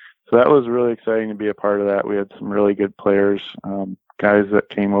growing. So that was really exciting to be a part of that. We had some really good players, guys that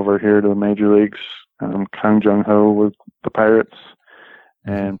came over here to the major leagues. Kang Jung-ho with the Pirates,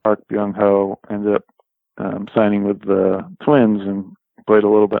 and Park Byung-ho ended up signing with the Twins and played a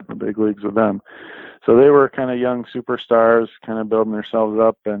little bit in the big leagues with them. So they were kind of young superstars, kind of building themselves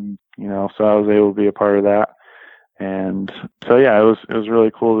up, and so I was able to be a part of that. And so yeah, it was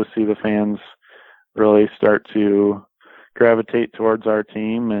really cool to see the fans really start to gravitate towards our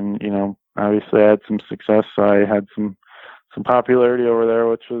team, and obviously I had some success, so I had some popularity over there,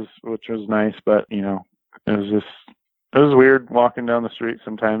 which was nice. But it was weird walking down the street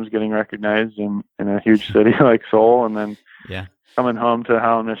sometimes, getting recognized in a huge city like Seoul, and then coming home to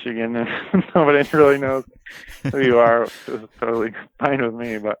Holland, Michigan, and nobody really knows who you are, which is totally fine with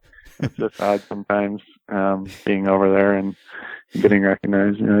me, but it's just odd sometimes being over there and getting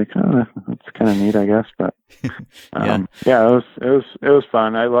recognized. You're like, oh, that's kind of neat, I guess. But it was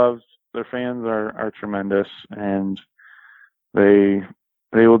fun. I loved their fans are tremendous, and they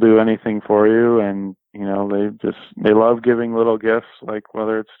will do anything for you, and they love giving little gifts, like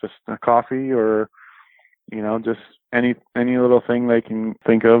whether it's just a coffee or just any little thing they can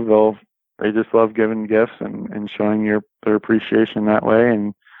think of. They just love giving gifts and showing their appreciation that way.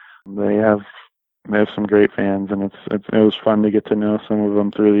 And they have some great fans, and it was fun to get to know some of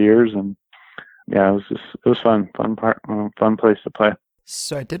them through the years. And yeah, it was fun place to play.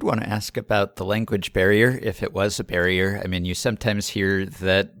 So I did want to ask about the language barrier, if it was a barrier. I mean, you sometimes hear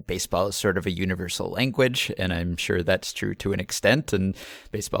that baseball is sort of a universal language, and I'm sure that's true to an extent, and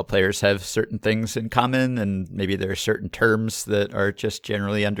baseball players have certain things in common, and maybe there are certain terms that are just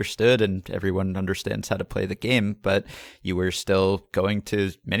generally understood, and everyone understands how to play the game, but you were still going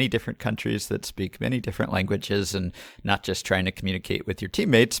to many different countries that speak many different languages, and not just trying to communicate with your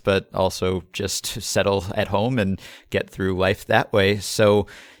teammates, but also just settle at home and get through life that way. So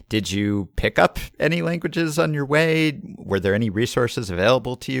did you pick up any languages on your way? Were there any resources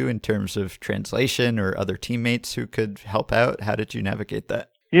available to you in terms of translation or other teammates who could help out? How did you navigate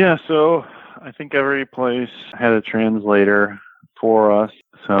that? Yeah, so I think every place had a translator for us.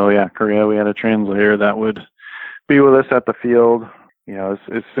 So yeah, Korea, we had a translator that would be with us at the field. As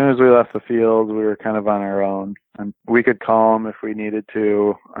soon as we left the field, we were kind of on our own, and we could call him if we needed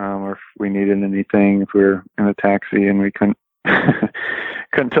to, or if we needed anything, if we were in a taxi and we couldn't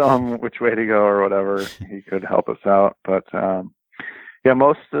tell him which way to go or whatever, he could help us out. But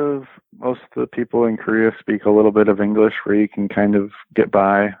most of the people in Korea speak a little bit of English where you can kind of get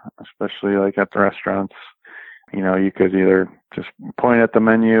by, especially like at the restaurants. You could either just point at the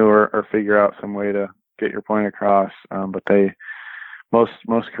menu or figure out some way to get your point across. But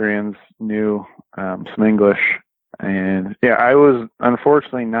most Koreans knew some English, and I was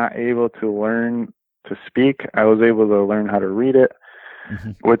unfortunately not able to learn to speak. I was able to learn how to read it,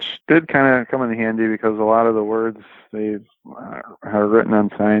 which did kind of come in handy because a lot of the words they are written on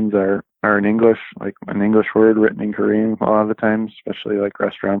signs are in English, like an English word written in Korean a lot of the times, especially like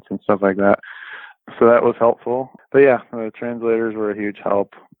restaurants and stuff like that. So that was helpful. But yeah, the translators were a huge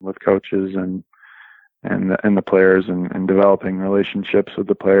help with coaches and the players, and developing relationships with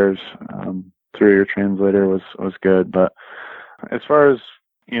the players through your translator was good. But as far as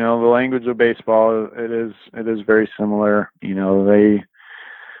the language of baseball, it is very similar.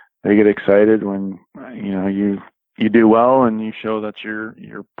 They get excited when you do well and you show that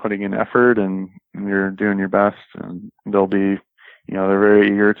you're putting in effort and you're doing your best, and they'll be they're very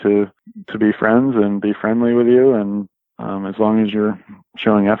eager to be friends and be friendly with you, and as long as you're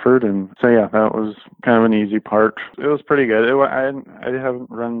showing effort. And so yeah, that was kind of an easy part. It was pretty good. I haven't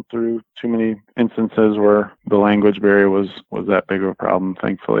run through too many instances where the language barrier was that big of a problem,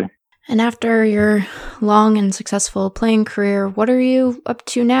 thankfully. And after your long and successful playing career, what are you up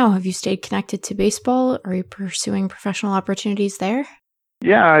to now? Have you stayed connected to baseball? Are you pursuing professional opportunities there?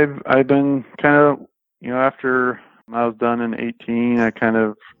 Yeah, I've been kind of, after I was done in 2018, I kind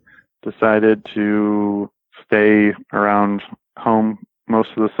of decided to stay around home most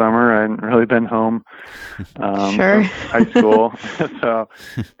of the summer. I hadn't really been home Sure. since high school, so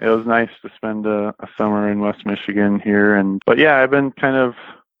it was nice to spend a summer in West Michigan here. But yeah, I've been kind of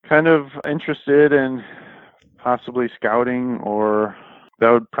interested in possibly scouting, or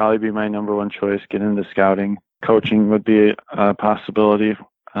that would probably be my number one choice, get into scouting. Coaching would be a possibility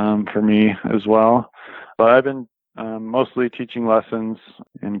for me as well. But I've been mostly teaching lessons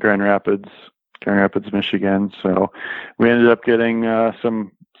in Grand Rapids, Michigan. So we ended up getting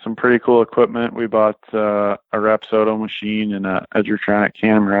some pretty cool equipment. We bought a Rapsodo machine and a Edgertronic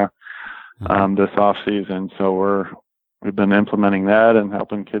camera this off season. So we've been implementing that and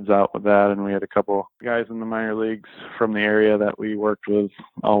helping kids out with that. And we had a couple guys in the minor leagues from the area that we worked with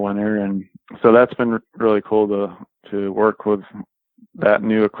all winter. And so that's been really cool to work with that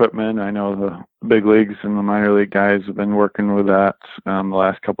new equipment. I know the big leagues and the minor league guys have been working with that the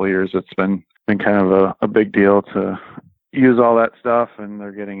last couple of years. It's been kind of a big deal to use all that stuff, and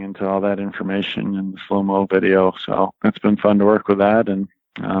they're getting into all that information and the slow-mo video. So it's been fun to work with that. And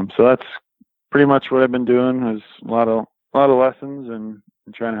so that's pretty much what I've been doing, is a lot of lessons and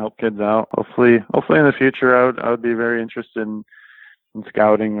trying to help kids out. Hopefully in the future, I would be very interested in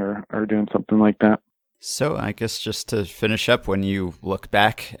scouting or doing something like that. So I guess just to finish up, when you look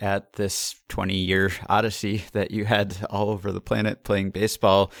back at this 20-year odyssey that you had all over the planet playing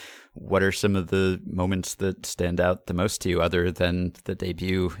baseball, what are some of the moments that stand out the most to you other than the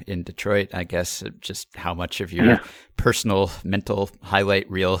debut in Detroit? I guess just how much of your personal mental highlight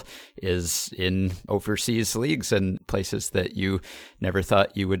reel is in overseas leagues and places that you never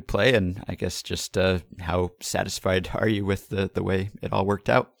thought you would play. And I guess just how satisfied are you with the way it all worked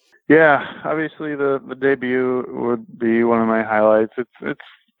out? Yeah, obviously the debut would be one of my highlights.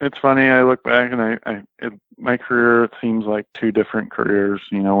 It's funny. I look back and my career, it seems like two different careers.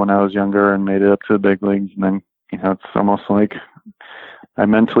 When I was younger and made it up to the big leagues, and then it's almost like I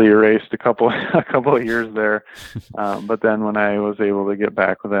mentally erased a couple of years there. But then when I was able to get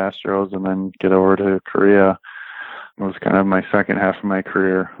back with the Astros and then get over to Korea, it was kind of my second half of my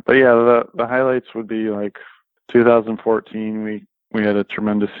career. But yeah, the highlights would be like 2014. We had a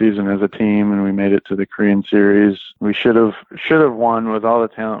tremendous season as a team, and we made it to the Korean Series. We should have won with all the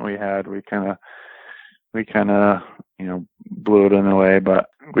talent we had. We kind of blew it in a way, but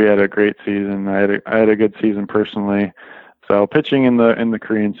we had a great season. I had a good season personally. So pitching in the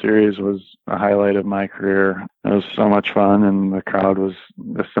Korean Series was a highlight of my career. It was so much fun, and the crowd was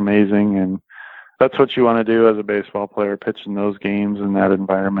just amazing. And that's what you want to do as a baseball player, pitch in those games in that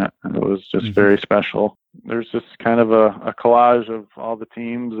environment. And it was just very special. There's just kind of a collage of all the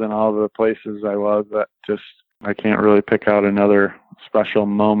teams and all the places I was that just, I can't really pick out another special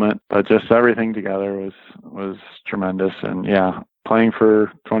moment, but just everything together was tremendous. And yeah, playing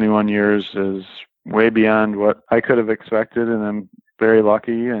for 21 years is way beyond what I could have expected. And I'm very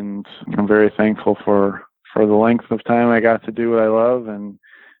lucky, and I'm very thankful for the length of time I got to do what I love, and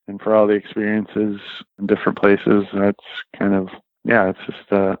for all the experiences in different places. That's kind of, it's just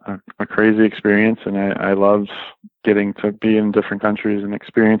a crazy experience. And I love getting to be in different countries and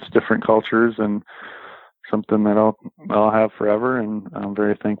experience different cultures, and something that I'll have forever, and I'm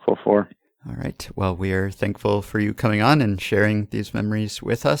very thankful for. All right. Well, we are thankful for you coming on and sharing these memories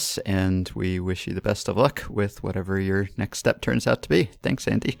with us, and we wish you the best of luck with whatever your next step turns out to be. Thanks,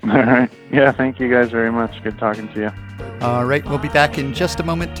 Andy. All right. Yeah, thank you guys very much. Good talking to you. All right. We'll be back in just a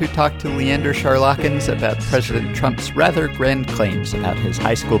moment to talk to Leander Charlakins about President Trump's rather grand claims about his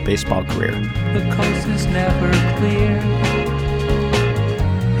high school baseball career. The coast is never clear.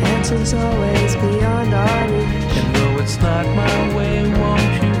 Answers always beyond our reach. And though it's not my way,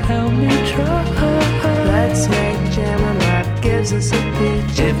 won't you help me try? Let's make jam and life gives us a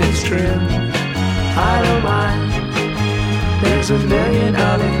peach. If it's true, I don't mind. There's a million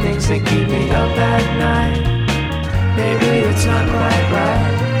other things that keep me up at night. Maybe it's not quite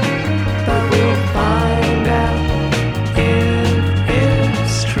right, but we'll find out if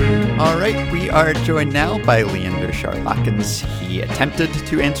it's true. All right, we are joined now by Leander Charlakins. He attempted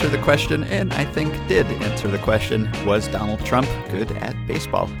to answer the question, and I think did answer the question, was Donald Trump good at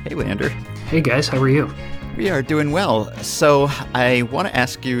baseball? Hey, Leander. Hey, guys. How are you? We are doing well. So I want to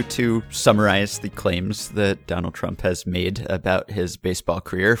ask you to summarize the claims that Donald Trump has made about his baseball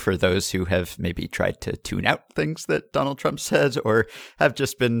career for those who have maybe tried to tune out things that Donald Trump said, or have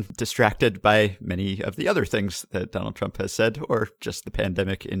just been distracted by many of the other things that Donald Trump has said, or just the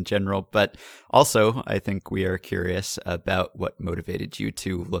pandemic in general. But also, I think we are curious about what motivated you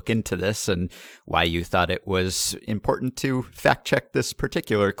to look into this and why you thought it was important to fact check this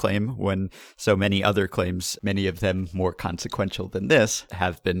particular claim when so many other claims, many of them more consequential than this,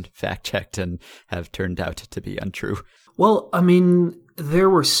 have been fact-checked and have turned out to be untrue. Well, I mean, there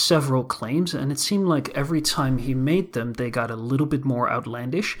were several claims, and it seemed like every time he made them, they got a little bit more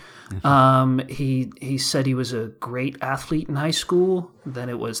outlandish. He said he was a great athlete in high school, then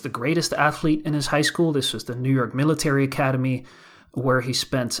it was the greatest athlete in his high school. This was the New York Military Academy, where he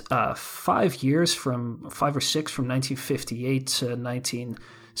spent 5 or 6 from 1958 to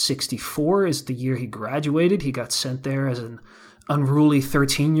 1964 is the year he graduated. He got sent there as an unruly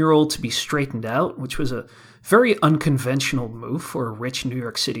 13-year-old to be straightened out, which was a very unconventional move for a rich New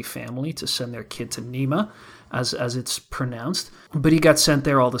York City family to send their kid to NEMA, as it's pronounced. But he got sent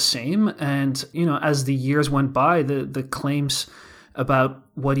there all the same. And, as the years went by, the claims about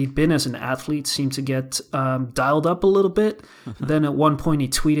what he'd been as an athlete seemed to get dialed up a little bit. Then at one point he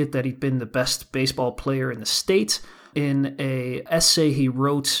tweeted that he'd been the best baseball player in the state. In a essay he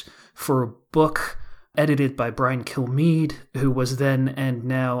wrote for a book edited by Brian Kilmeade, who was then and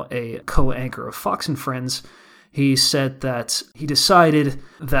now a co-anchor of Fox and Friends, he said that he decided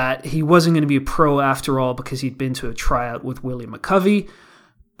that he wasn't going to be a pro after all because he'd been to a tryout with Willie McCovey.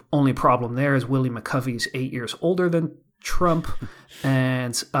 Only problem there is Willie McCovey's 8 years older than Trump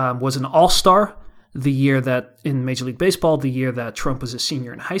and was an all-star the year that, in Major League Baseball, the year that Trump was a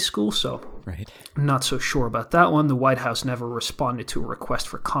senior in high school. So I'm not so sure about that one. The White House never responded to a request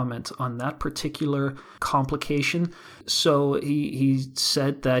for comment on that particular complication. So he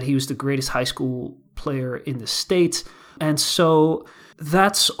said that he was the greatest high school player in the state. And so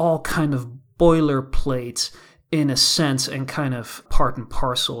that's all kind of boilerplate in a sense, and kind of part and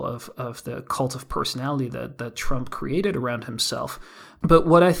parcel of the cult of personality that Trump created around himself. But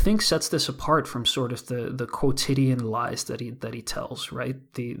what I think sets this apart from sort of the quotidian lies that he tells, right?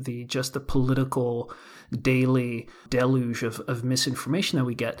 The just the political daily deluge of misinformation that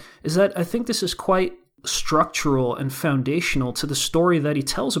we get, is that I think this is quite structural and foundational to the story that he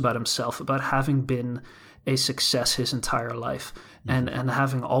tells about himself, about having been a success his entire life, and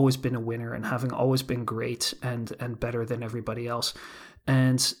having always been a winner, and having always been great and better than everybody else.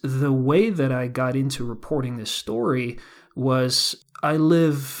 And the way that I got into reporting this story was, I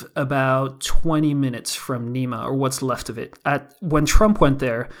live about 20 minutes from NEMA, or what's left of it. When Trump went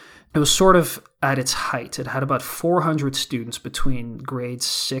there, it was sort of at its height. It had about 400 students between grades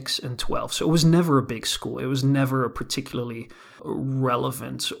 6 and 12. So it was never a big school. It was never a particularly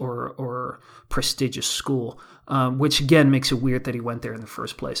relevant or prestigious school, which again makes it weird that he went there in the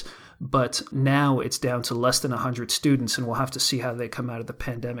first place. But now it's down to less than 100 students, and we'll have to see how they come out of the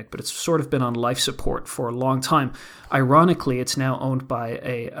pandemic. But it's sort of been on life support for a long time. Ironically, it's now owned by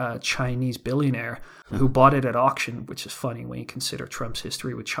a Chinese billionaire who bought it at auction, which is funny when you consider Trump's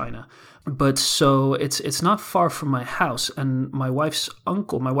history with China. But so it's not far from my house, and my wife's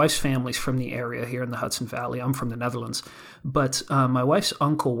family's from the area here in the Hudson Valley. I'm from the Netherlands. But my wife's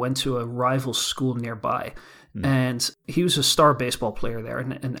uncle went to a rival school nearby. And he was a star baseball player there,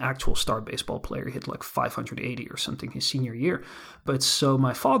 an actual star baseball player. He hit like 580 or something his senior year. But so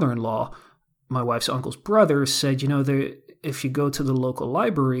my father-in-law, my wife's uncle's brother, said, if you go to the local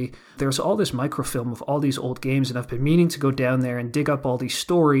library, there's all this microfilm of all these old games, and I've been meaning to go down there and dig up all these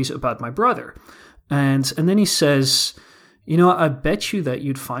stories about my brother. And then he says, I bet you that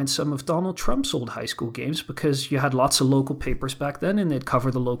you'd find some of Donald Trump's old high school games, because you had lots of local papers back then, and they'd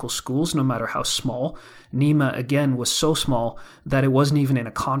cover the local schools, no matter how small. NEMA, again, was so small that it wasn't even in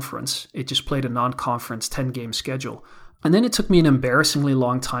a conference. It just played a non-conference 10-game schedule. And then it took me an embarrassingly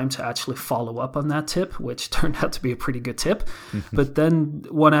long time to actually follow up on that tip, which turned out to be a pretty good tip. But then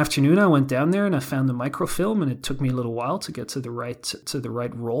one afternoon I went down there and I found the microfilm, and it took me a little while to get to the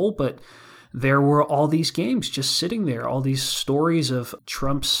right role. But there were all these games just sitting there, all these stories of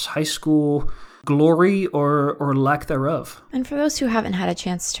Trump's high school glory or lack thereof. And for those who haven't had a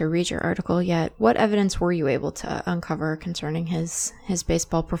chance to read your article yet, what evidence were you able to uncover concerning his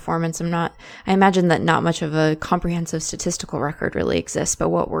baseball performance? I imagine that not much of a comprehensive statistical record really exists, but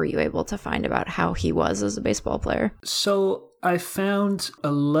what were you able to find about how he was as a baseball player? So I found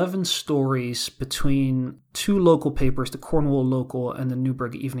 11 stories between two local papers, the Cornwall Local and the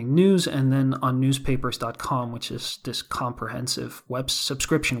Newburgh Evening News, and then on newspapers.com, which is this comprehensive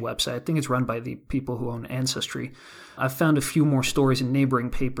subscription website. I think it's run by the people who own Ancestry. I found a few more stories in neighboring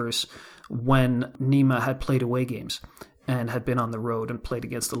papers when NEMA had played away games and had been on the road and played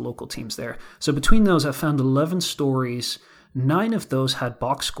against the local teams there. So between those, I found 11 stories. 9 of those had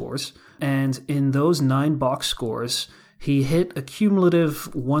box scores, and in those 9 box scores, he hit a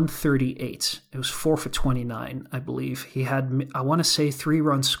cumulative 138. It was 4 for 29, I believe. He had, I want to say, 3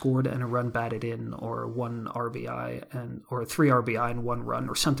 runs scored and a run batted in, or 1 RBI or 3 RBI and 1 run,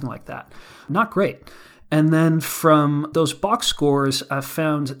 or something like that. Not great. And then from those box scores, I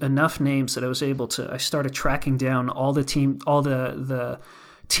found enough names that I started tracking down all the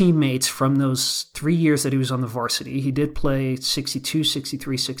teammates from those 3 years that he was on the varsity. He did play 62,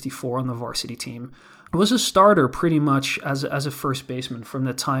 63, 64 on the varsity team. Was a starter pretty much as a first baseman from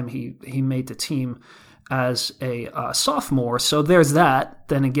the time he made the team as a sophomore. So there's that.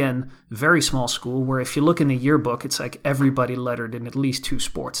 Then again, very small school, where if you look in the yearbook, it's like everybody lettered in at least 2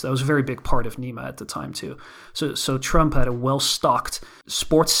 sports. That was a very big part of NEMA at the time too. So Trump had a well-stocked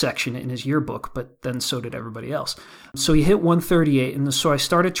sports section in his yearbook, but then so did everybody else. So he hit 138, and so I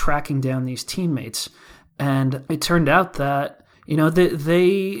started tracking down these teammates, and it turned out that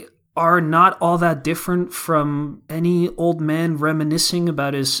they are not all that different from any old man reminiscing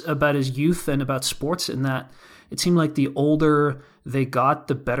about his youth and about sports, in that it seemed like the older they got,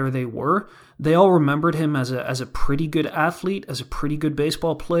 the better they were. They all remembered him as a pretty good athlete, as a pretty good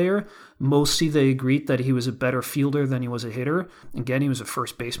baseball player. Mostly they agreed that he was a better fielder than he was a hitter. Again, he was a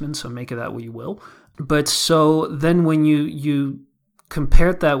first baseman, so make of that what you will. But so then when you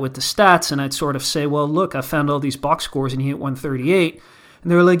compared that with the stats, and I'd sort of say, well, look, I found all these box scores and he hit 138, And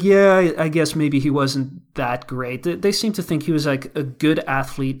they were like, yeah, I guess maybe he wasn't that great. They seem to think he was like a good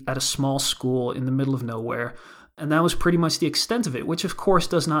athlete at a small school in the middle of nowhere. And that was pretty much the extent of it, which of course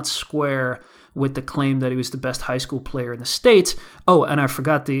does not square with the claim that he was the best high school player in the States. Oh, and I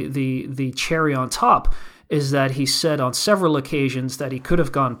forgot the cherry on top is that he said on several occasions that he could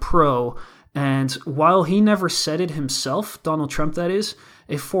have gone pro. And while he never said it himself, Donald Trump that is,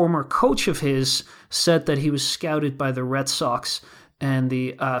 a former coach of his said that he was scouted by the Red Sox and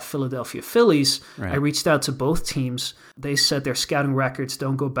the Philadelphia Phillies. Right. I reached out to both teams. They said their scouting records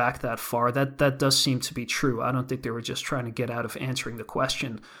don't go back that far. That does seem to be true. I don't think they were just trying to get out of answering the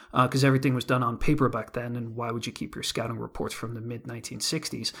question because everything was done on paper back then, and why would you keep your scouting reports from the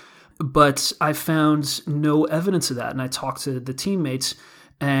mid-1960s? But I found no evidence of that, and I talked to the teammates,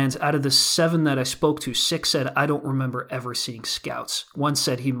 and out of the 7 that I spoke to, 6 said, I don't remember ever seeing scouts. 1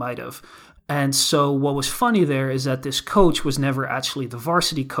 said he might have. And so what was funny there is that this coach was never actually the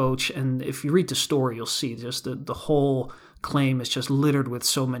varsity coach. And if you read the story, you'll see just the whole claim is just littered with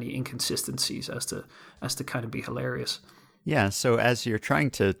so many inconsistencies as to kind of be hilarious. Yeah, so as you're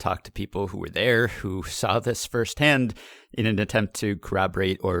trying to talk to people who were there, who saw this firsthand in an attempt to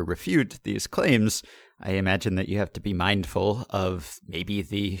corroborate or refute these claims, I imagine that you have to be mindful of maybe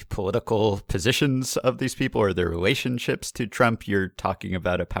the political positions of these people or their relationships to Trump. You're talking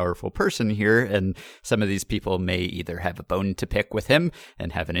about a powerful person here, and some of these people may either have a bone to pick with him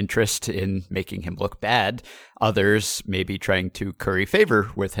and have an interest in making him look bad. Others may be trying to curry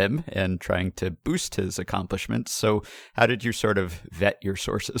favor with him and trying to boost his accomplishments. So how did you sort of vet your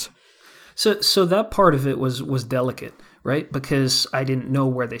sources? So that part of it was delicate, right? Because I didn't know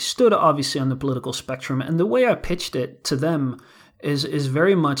where they stood, obviously, on the political spectrum. And the way I pitched it to them is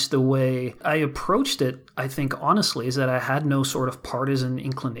very much the way I approached it, I think, honestly, is that I had no sort of partisan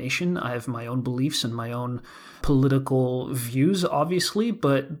inclination. I have my own beliefs and my own political views, obviously,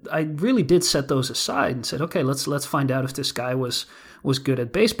 but I really did set those aside and said, okay, let's find out if this guy was good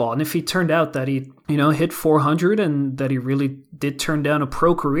at baseball. And if he turned out that he, hit 400 and that he really did turn down a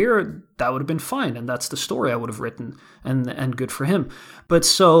pro career, that would have been fine. And that's the story I would have written, and good for him. But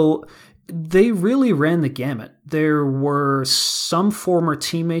so they really ran the gamut. There were some former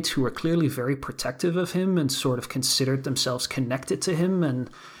teammates who were clearly very protective of him and sort of considered themselves connected to him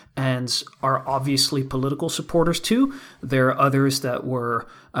and are obviously political supporters too. There are others that were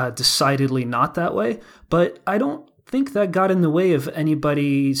decidedly not that way. But I don't think that got in the way of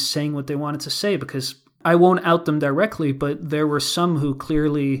anybody saying what they wanted to say, because I won't out them directly, but there were some who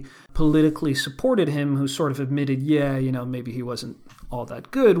clearly politically supported him who sort of admitted, maybe he wasn't all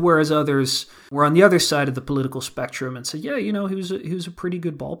that good, whereas others were on the other side of the political spectrum and said, he was a pretty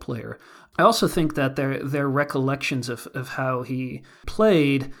good ball player. I also think that their recollections of how he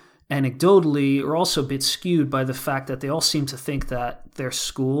played anecdotally are also a bit skewed by the fact that they all seem to think that their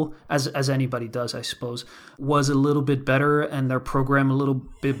school, as anybody does, I suppose, was a little bit better and their program a little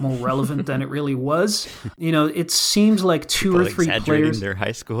bit more relevant than it really was. It seems like two or three players their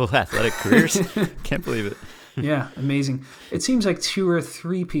high school athletic careers. Can't believe it. Yeah, amazing. It seems like 2 or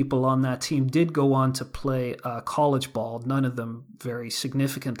 3 people on that team did go on to play college ball, none of them very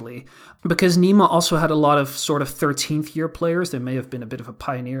significantly, because Nima also had a lot of sort of 13th year players. They may have been a bit of a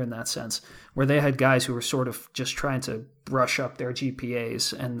pioneer in that sense, where they had guys who were sort of just trying to brush up their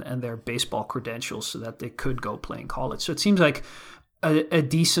GPAs and their baseball credentials so that they could go play in college. So it seems like a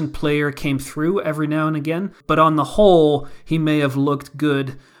decent player came through every now and again, but on the whole, he may have looked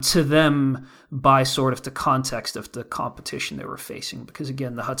good to them by sort of the context of the competition they were facing. Because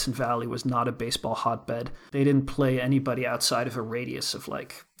again, the Hudson Valley was not a baseball hotbed. They didn't play anybody outside of a radius of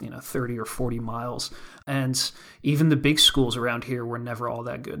 30 or 40 miles. And even the big schools around here were never all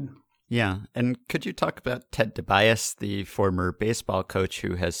that good. Yeah. And could you talk about Ted DeBiase, the former baseball coach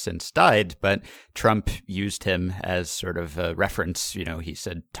who has since died, but Trump used him as sort of a reference. He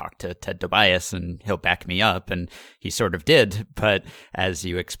said, talk to Ted DeBiase and he'll back me up. And he sort of did. But as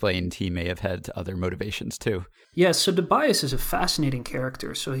you explained, he may have had other motivations too. Yeah, so DeBiase is a fascinating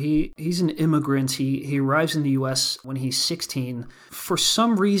character. So he's an immigrant. He arrives in the U.S. when he's 16. For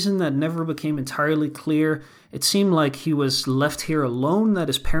some reason that never became entirely clear, it seemed like he was left here alone, that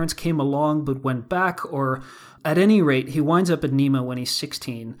his parents came along but went back, or at any rate, he winds up at Nima when he's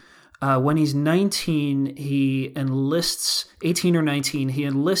 16. When he's 19, he enlists, 18 or 19, he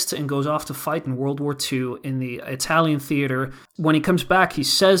enlists and goes off to fight in World War II in the Italian theater. When he comes back, he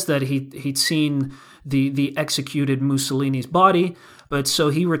says that he'd seen the executed Mussolini's body, but so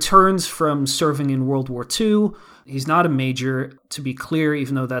he returns from serving in World War II, He's not a major, to be clear,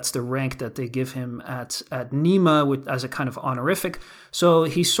 even though that's the rank that they give him at Nîmes as a kind of honorific. So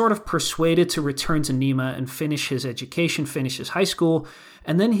he's sort of persuaded to return to Nîmes and finish his education, finish his high school,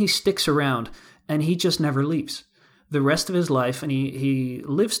 and then he sticks around and he just never leaves. The rest of his life, and he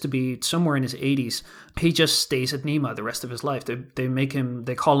lives to be somewhere in his 80s, he just stays at Nîmes the rest of his life.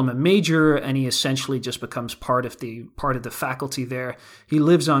 They call him a major, and he essentially just becomes part of the faculty there. He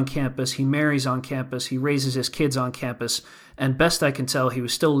lives on campus, he marries on campus, he raises his kids on campus, and best I can tell, he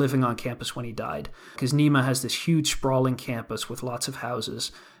was still living on campus when he died, because Nîmes has this huge sprawling campus with lots of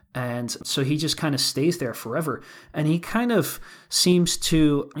houses. And so he just kind of stays there forever. And he kind of seems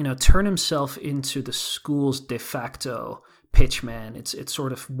to, turn himself into the school's de facto pitchman. It's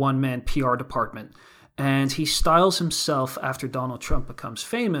sort of one-man PR department. And he styles himself, after Donald Trump becomes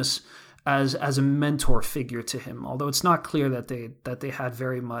famous, as a mentor figure to him. Although it's not clear that they had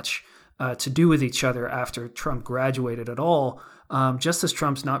very much to do with each other after Trump graduated at all. Just as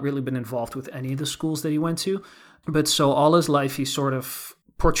Trump's not really been involved with any of the schools that he went to. But so all his life he sort of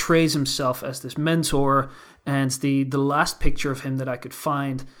portrays himself as this mentor, and the last picture of him that I could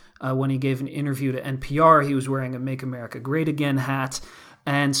find when he gave an interview to NPR, he was wearing a Make America Great Again hat,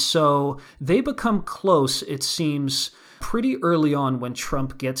 and so they become close, it seems, pretty early on when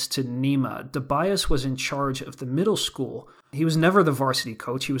Trump gets to Nîmes. Tobias was in charge of the middle school. He was never the varsity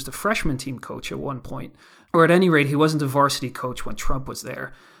coach, he was the freshman team coach at one point, or at any rate, he wasn't the varsity coach when Trump was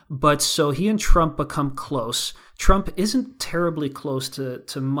there. But so he and Trump become close. Trump isn't terribly close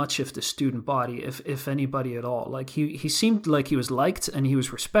to much of the student body, if anybody at all. Like he seemed like he was liked and he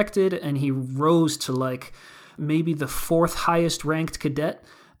was respected, and he rose to like maybe the 4th highest ranked cadet,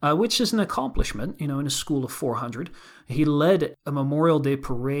 which is an accomplishment, in a school of 400. He led a Memorial Day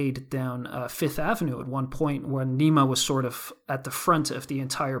parade down 5th Avenue at one point when Nîmes was sort of at the front of the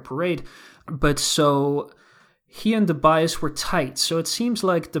entire parade. But so he and Tobias were tight, so it seems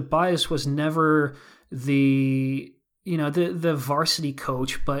like Tobias was never the varsity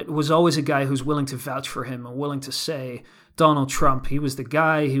coach, but was always a guy who's willing to vouch for him and willing to say, Donald Trump, he was the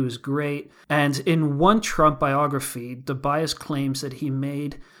guy, he was great. And in one Trump biography, Tobias claims that he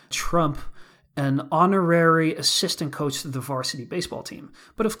made Trump an honorary assistant coach to the varsity baseball team.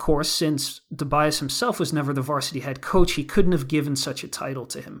 But of course, since Tobias himself was never the varsity head coach, he couldn't have given such a title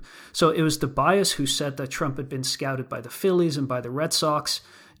to him. So it was Tobias who said that Trump had been scouted by the Phillies and by the Red Sox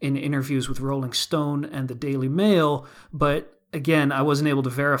in interviews with Rolling Stone and the Daily Mail. But again, I wasn't able to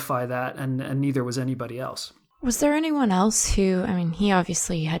verify that, and neither was anybody else. Was there anyone else who, he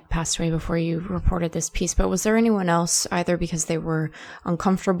obviously had passed away before you reported this piece, but was there anyone else, either because they were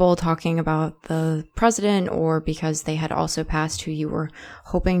uncomfortable talking about the president or because they had also passed, who you were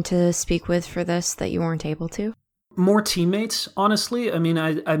hoping to speak with for this that you weren't able to? More teammates, honestly. I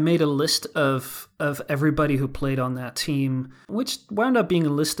made a list of everybody who played on that team, which wound up being a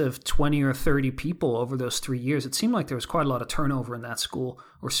list of 20 or 30 people over those 3 years. It seemed like there was quite a lot of turnover in that school,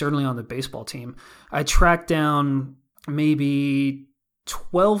 or certainly on the baseball team. I tracked down maybe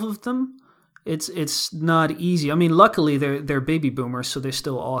 12 of them. It's not easy. Luckily they're baby boomers, so they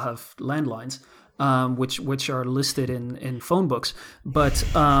still all have landlines. Which are listed in phone books, but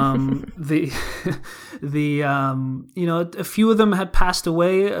a few of them had passed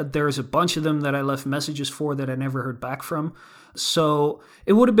away. There's a bunch of them that I left messages for that I never heard back from. So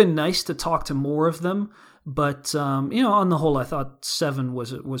it would have been nice to talk to more of them, but on the whole, I thought 7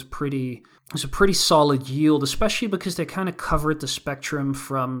 was a pretty solid yield, especially because they kind of covered the spectrum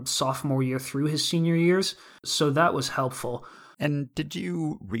from sophomore year through his senior years. So that was helpful. And did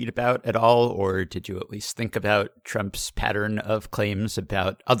you read about at all, or did you at least think about Trump's pattern of claims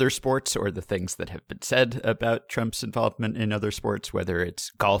about other sports, or the things that have been said about Trump's involvement in other sports, whether it's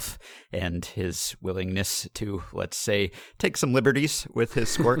golf and his willingness to, let's say, take some liberties with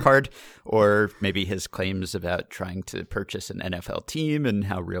his scorecard, or maybe his claims about trying to purchase an NFL team and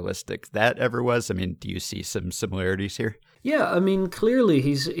how realistic that ever was? Do you see some similarities here? Yeah, clearly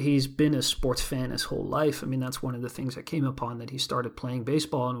he's been a sports fan his whole life. That's one of the things I came upon, that he started playing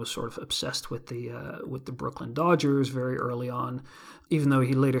baseball and was sort of obsessed with the Brooklyn Dodgers very early on, even though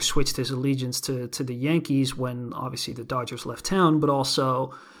he later switched his allegiance to the Yankees when obviously the Dodgers left town, but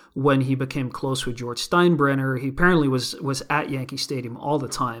also when he became close with George Steinbrenner. He apparently was at Yankee Stadium all the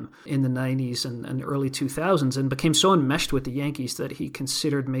time in the 90s and early 2000s, and became so enmeshed with the Yankees that he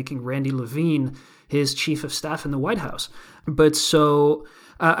considered making Randy Levine his chief of staff in the White House. But so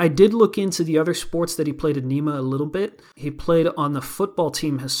I did look into the other sports that he played at Nîmes a little bit. He played on the football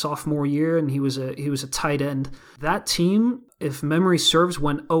team his sophomore year, and he was a tight end. That team, if memory serves,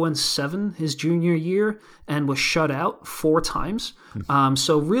 went 0-7 his junior year and was shut out 4 times.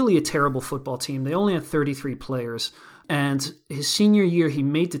 So really a terrible football team. They only had 33 players. And his senior year, he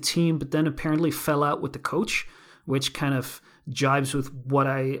made the team, but then apparently fell out with the coach, which kind of jibes with what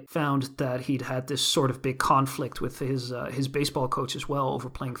I found, that he'd had this sort of big conflict with his baseball coach as well over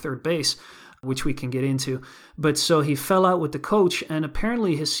playing third base, which we can get into. But so he fell out with the coach, and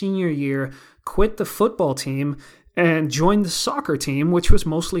apparently his senior year quit the football team and joined the soccer team, which was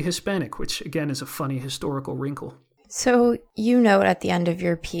mostly Hispanic, which again is a funny historical wrinkle. So you note at the end of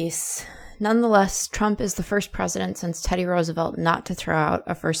your piece, nonetheless, Trump is the first president since Teddy Roosevelt not to throw out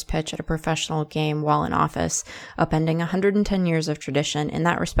a first pitch at a professional game while in office, upending 110 years of tradition. In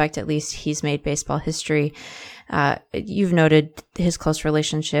that respect, at least, he's made baseball history. You've noted his close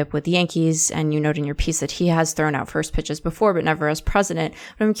relationship with the Yankees, and you note in your piece that he has thrown out first pitches before, but never as president.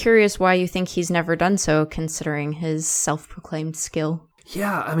 But I'm curious why you think he's never done so, considering his self-proclaimed skill.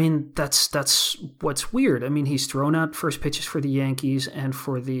 Yeah, I mean, that's what's weird. I mean, he's thrown out first pitches for the Yankees and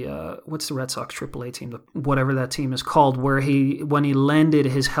for the, what's the Red Sox AAA team, whatever that team is called, where when he landed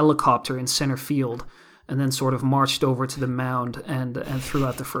his helicopter in center field and then sort of marched over to the mound and threw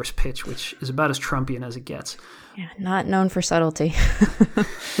out the first pitch, which is about as Trumpian as it gets. Yeah, not known for subtlety.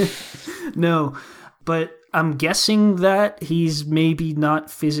 No, but I'm guessing that he's maybe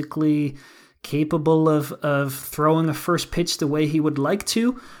not physically capable of throwing a first pitch the way he would like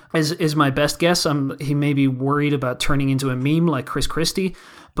to, is my best guess. He may be worried about turning into a meme like Chris Christie,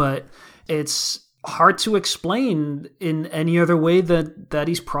 but it's hard to explain in any other way that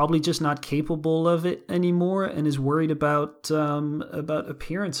he's probably just not capable of it anymore and is worried about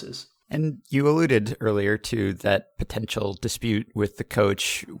appearances. And you alluded earlier to that potential dispute with the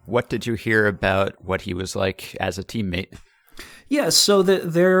coach. What did you hear about what he was like as a teammate? Yeah, so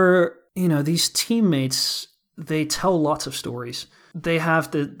these teammates, they tell lots of stories. They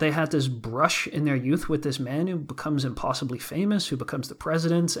had this brush in their youth with this man who becomes impossibly famous, who becomes the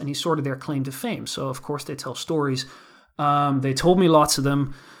president, and he's sort of their claim to fame. So, of course, they tell stories. They told me lots of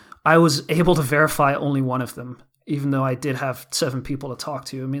them. I was able to verify only one of them, even though I did have 7 people to talk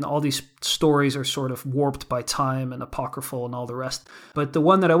to. I mean, all these stories are sort of warped by time and apocryphal and all the rest. But the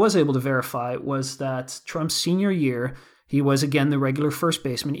one that I was able to verify was that Trump's senior year, he was, again, the regular first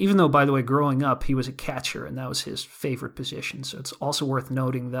baseman, even though, by the way, growing up, he was a catcher, and that was his favorite position. So it's also worth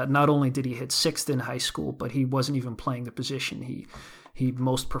noting that not only did he hit 6th in high school, but he wasn't even playing the position he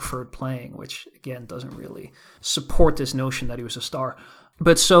most preferred playing, which, again, doesn't really support this notion that he was a star.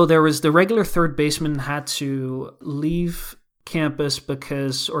 But so there was the regular third baseman had to leave campus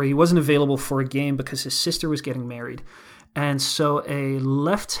or he wasn't available for a game because his sister was getting married. And so a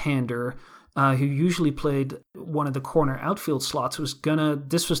left-hander who usually played one of the corner outfield slots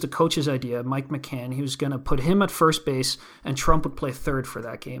this was the coach's idea, Mike McCann. He was going to put him at first base and Trump would play third for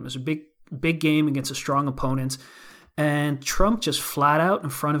that game. It was a big game against a strong opponent. And Trump just flat out in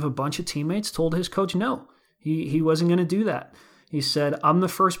front of a bunch of teammates told his coach no, he wasn't going to do that. He said, I'm the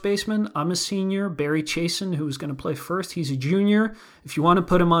first baseman. I'm a senior. Barry Chasen, who was going to play first, he's a junior. If you want to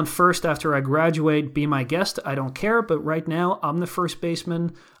put him on first after I graduate, be my guest. I don't care. But right now, I'm the first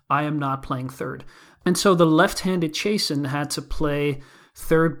baseman. I am not playing third. And so the left-handed Chasen had to play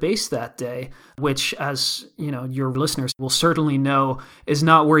third base that day, which, as you know, your listeners will certainly know, is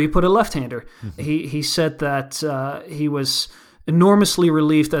not where you put a left-hander. Mm-hmm. He said that he was enormously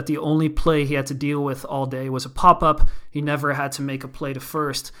relieved that the only play he had to deal with all day was a pop-up. He never had to make a play to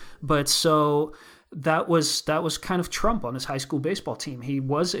first. But so that was kind of Trump on his high school baseball team. He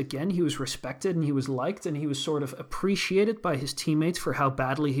was respected and he was liked and he was sort of appreciated by his teammates for how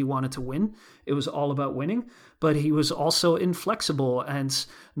badly he wanted to win. It was all about winning, but he was also inflexible and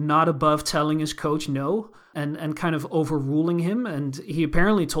not above telling his coach no and kind of overruling him. And he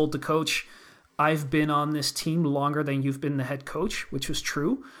apparently told the coach, I've been on this team longer than you've been the head coach, which was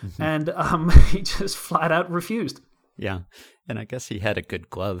true. Mm-hmm. And he just flat out refused. Yeah. And I guess he had a good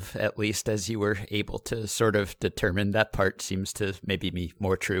glove, at least, as you were able to sort of determine. That part seems to maybe be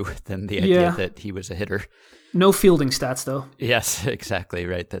more true than the idea that he was a hitter. No fielding stats, though. Yes, exactly.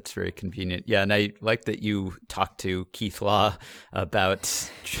 Right. That's very convenient. Yeah. And I like that you talked to Keith Law about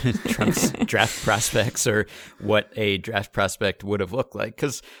Trump's draft prospects or what a draft prospect would have looked like.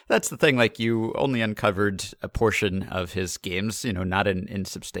 Because that's the thing, like you only uncovered a portion of his games, not an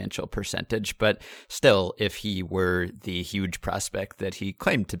insubstantial percentage, but still, if he were the huge prospect that he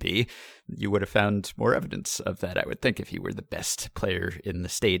claimed to be, you would have found more evidence of that. I would think if he were the best player in the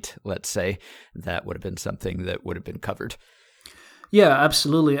state, let's say, that would have been something that would have been covered. Yeah,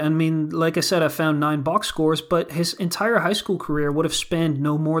 absolutely. I mean, like I said, I found 9 box scores, but his entire high school career would have spanned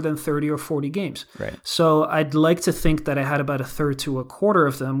no more than 30 or 40 games. Right. So I'd like to think that I had about a third to a quarter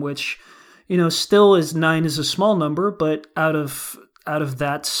of them, which, still is 9 is a small number, but out of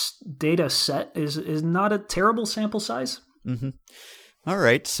that data set is not a terrible sample size. Mm-hmm. All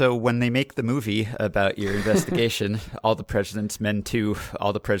right, so when they make the movie about your investigation, All the President's Men 2,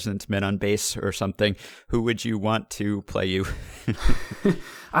 All the President's Men on Base or something, who would you want to play you?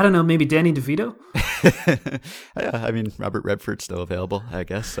 I don't know, maybe Danny DeVito? Yeah, I mean, Robert Redford's still available, I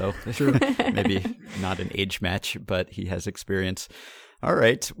guess, so True. Maybe not an age match, but he has experience. All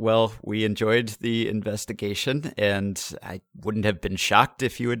right. Well, we enjoyed the investigation, and I wouldn't have been shocked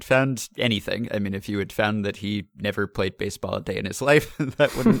if you had found anything. I mean, if you had found that he never played baseball a day in his life,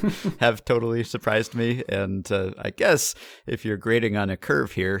 that wouldn't have totally surprised me. And I guess if you're grading on a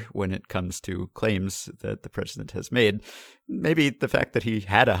curve here when it comes to claims that the president has made, maybe the fact that he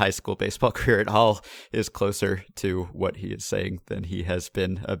had a high school baseball career at all is closer to what he is saying than he has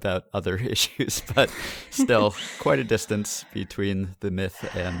been about other issues. But still, quite a distance between the myth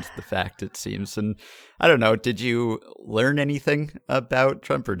and the fact, it seems. And I don't know, did you learn anything about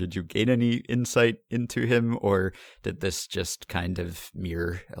Trump, or did you gain any insight into him, or did this just kind of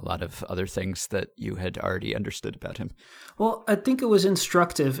mirror a lot of other things that you had already understood about him? Well, I think it was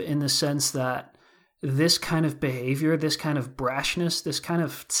instructive in the sense that this kind of behavior, this kind of brashness, this kind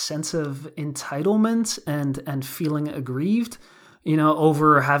of sense of entitlement and feeling aggrieved,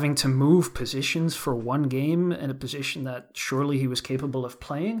 over having to move positions for one game in a position that surely he was capable of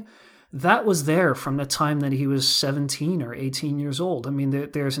playing, that was there from the time that he was 17 or 18 years old. I mean,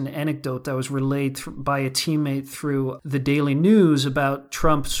 there's an anecdote that was relayed by a teammate through the Daily News about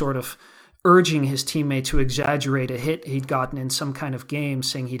Trump sort of urging his teammate to exaggerate a hit he'd gotten in some kind of game,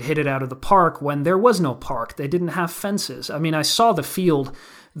 saying he'd hit it out of the park when there was no park. They didn't have fences. I mean, I saw the field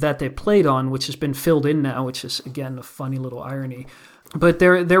that they played on, which has been filled in now, which is, again, a funny little irony. But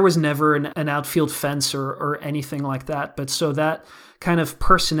there was never an outfield fence or anything like that. But so that kind of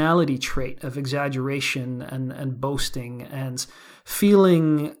personality trait of exaggeration and boasting and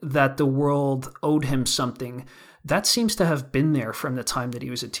feeling that the world owed him something, that seems to have been there from the time that he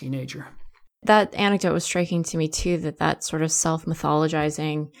was a teenager. That anecdote was striking to me too, that sort of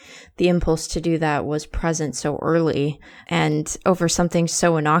self-mythologizing, the impulse to do that was present so early and over something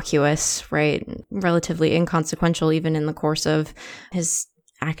so innocuous, right? Relatively inconsequential even in the course of his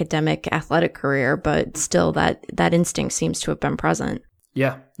academic athletic career, but still that instinct seems to have been present.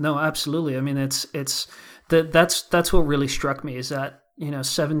 Yeah, no, absolutely. I mean, that's what really struck me is that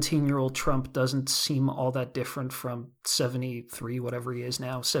 17-year-old Trump doesn't seem all that different from 73, whatever he is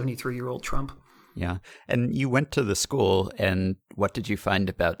now, 73-year-old Trump. Yeah. And you went to the school, and what did you find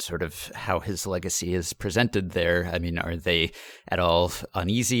about sort of how his legacy is presented there? I mean, are they at all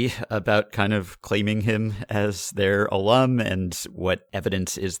uneasy about kind of claiming him as their alum, and what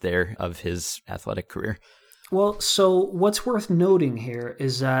evidence is there of his athletic career? Well, so what's worth noting here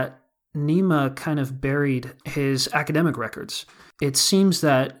is that Nima kind of buried his academic records. It seems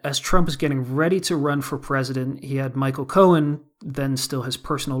that as Trump is getting ready to run for president, he had Michael Cohen, then still his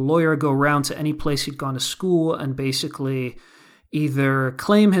personal lawyer, go around to any place he'd gone to school and basically either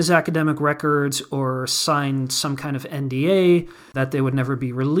claim his academic records or sign some kind of NDA that they would never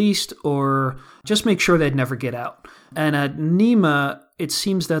be released, or just make sure they'd never get out. And at Nima, it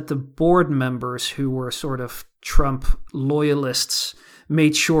seems that the board members who were sort of Trump loyalists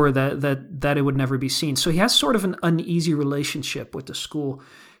made sure that it would never be seen. So he has sort of an uneasy relationship with the school.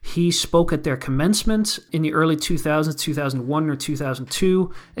 He spoke at their commencement in the early 2000s, 2001 or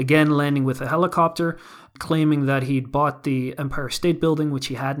 2002, again landing with a helicopter, claiming that he'd bought the Empire State Building, which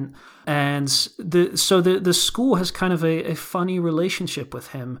he hadn't. And the school has kind of a funny relationship with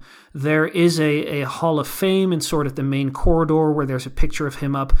him. There is a Hall of Fame in sort of the main corridor where there's a picture of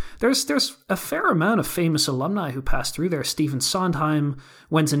him up. There's a fair amount of famous alumni who passed through there. Stephen Sondheim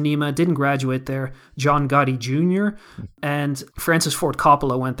went to Nima, didn't graduate there. John Gotti Jr. and Francis Ford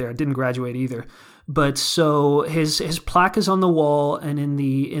Coppola went there, didn't graduate either. But so his plaque is on the wall and in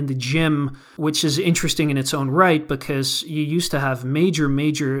the gym, which is interesting in its own right because you used to have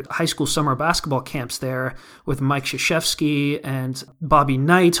major high school summer basketball camps there with Mike Krzyzewski and Bobby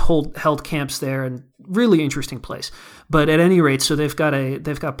Knight held camps there, and really interesting place. But at any rate, so they've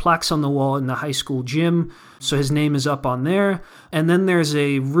got plaques on the wall in the high school gym. So his name is up on there. And then there's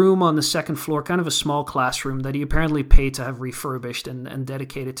a room on the second floor, kind of a small classroom that he apparently paid to have refurbished and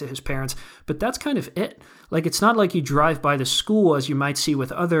dedicated to his parents. But that's kind of it. Like, it's not like you drive by the school, as you might see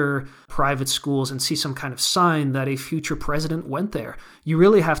with other private schools, and see some kind of sign that a future president went there. You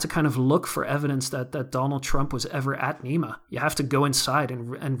really have to kind of look for evidence that Donald Trump was ever at NEMA. You have to go inside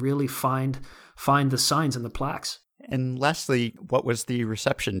and really find the signs and the plaques. And lastly, what was the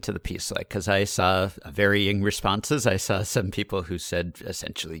reception to the piece like? Because I saw varying responses. I saw some people who said,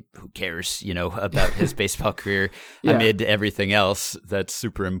 essentially, who cares, about his baseball career amid everything else that's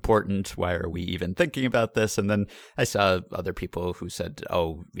super important. Why are we even thinking about this? And then I saw other people who said,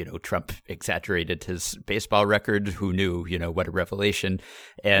 Trump exaggerated his baseball record. Who knew, what a revelation.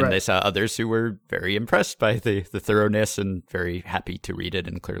 And I saw others who were very impressed by the thoroughness and very happy to read it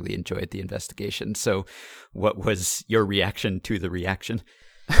and clearly enjoyed the investigation. So what was your reaction to the reaction?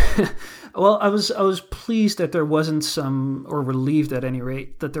 Well, I was pleased that there wasn't or relieved at any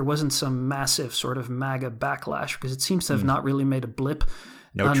rate, that there wasn't some massive sort of MAGA backlash, because it seems to have not really made a blip.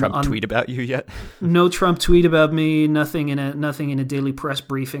 No Trump tweet about you yet? No Trump tweet about me, nothing in a daily press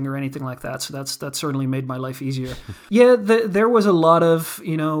briefing or anything like that. So that certainly made my life easier. Yeah, there was a lot of,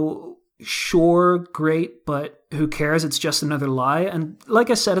 sure, great, but who cares? It's just another lie. And like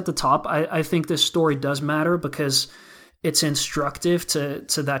I said at the top, I think this story does matter because it's instructive to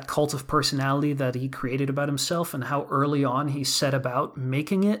that cult of personality that he created about himself, and how early on he set about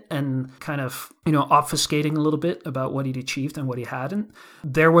making it and kind of, obfuscating a little bit about what he'd achieved and what he hadn't.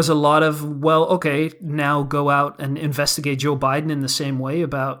 There was a lot of, well, okay, now go out and investigate Joe Biden in the same way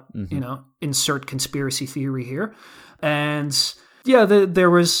about, insert conspiracy theory here. And yeah,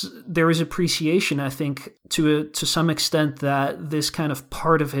 there was appreciation, I think, to some extent, that this kind of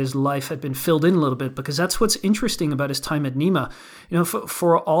part of his life had been filled in a little bit, because that's what's interesting about his time at NEMA.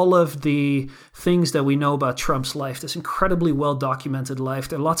 For all of the things that we know about Trump's life, this incredibly well-documented life,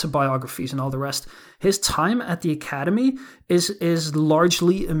 there are lots of biographies and all the rest. His time at the academy is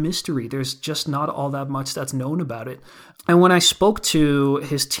largely a mystery. There's just not all that much that's known about it. And when I spoke to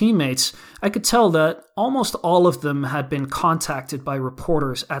his teammates, I could tell that almost all of them had been contacted by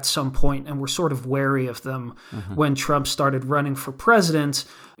reporters at some point and were sort of wary of them when Trump started running for president.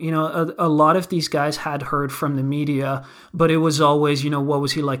 A lot of these guys had heard from the media, but it was always, what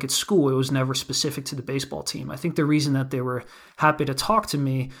was he like at school? It was never specific to the baseball team. I think the reason that they were happy to talk to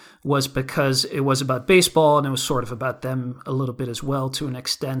me was because it was about baseball, and it was sort of about them a little bit as well, to an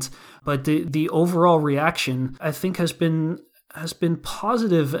extent. But the overall reaction, I think, has been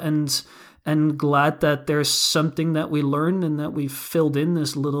positive, and glad that there's something that we learned and that we've filled in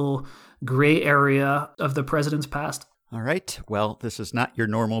this little gray area of the president's past. All right. Well, this is not your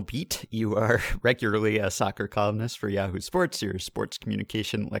normal beat. You are regularly a soccer columnist for Yahoo Sports. You're a sports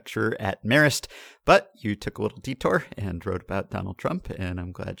communication lecturer at Marist, but you took a little detour and wrote about Donald Trump, and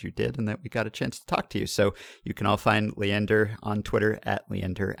I'm glad you did and that we got a chance to talk to you. So you can all find Leander on Twitter at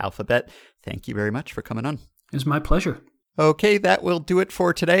LeanderAlphabet. Thank you very much for coming on. It was my pleasure. Okay, that will do it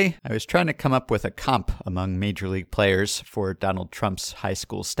for today. I was trying to come up with a comp among Major League players for Donald Trump's high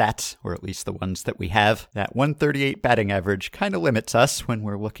school stats, or at least the ones that we have. That 138 batting average kind of limits us when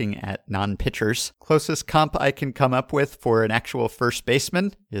we're looking at non-pitchers. Closest comp I can come up with for an actual first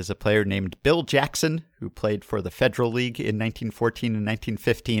baseman is a player named Bill Jackson, who played for the Federal League in 1914 and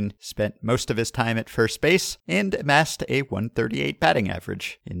 1915, spent most of his time at first base, and amassed a 138 batting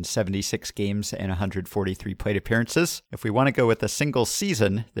average in 76 games and 143 plate appearances. If we want to go with a single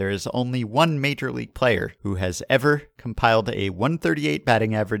season, there is only one Major League player who has ever compiled a 138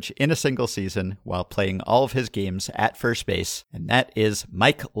 batting average in a single season while playing all of his games at first base, and that is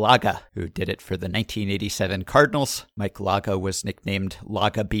Mike Laga, who did it for the 1987 Cardinals. Mike Laga was nicknamed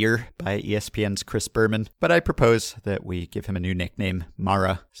Laga Beer by ESPN's Chris Berman, but I propose that we give him a new nickname,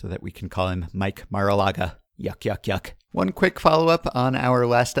 Mara, so that we can call him Mike Mar-a-Laga. Yuck, yuck, yuck. One quick follow-up on our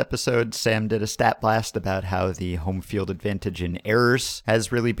last episode. Sam did a stat blast about how the home field advantage in errors has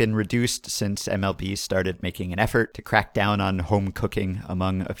really been reduced since MLB started making an effort to crack down on home cooking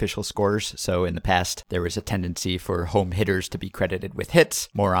among official scorers. So in the past, there was a tendency for home hitters to be credited with hits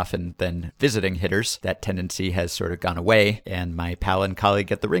more often than visiting hitters. That tendency has sort of gone away, and my pal and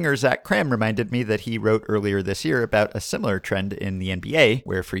colleague at The Ringer, Zach Cram, reminded me that he wrote earlier this year about a similar trend in the NBA,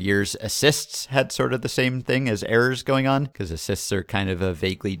 where for years assists had sort of the same thing as errors going on, because assists are kind of a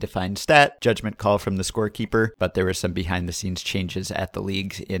vaguely defined stat, judgment call from the scorekeeper, but there were some behind-the-scenes changes at the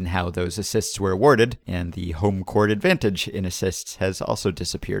league in how those assists were awarded, and the home court advantage in assists has also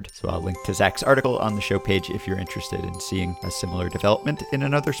disappeared. So I'll link to Zach's article on the show page if you're interested in seeing a similar development in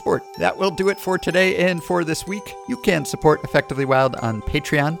another sport. That will do it for today and for this week. You can support Effectively Wild on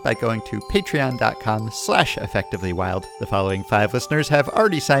Patreon by going to patreon.com/effectivelywild. The following 5 listeners have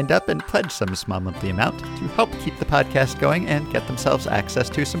already signed up and pledged some small monthly amount to help keep the podcast podcast going and get themselves access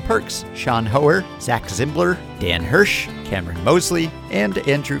to some perks. Sean Hoer, Zach Zimbler, Dan Hirsch, Cameron Mosley, and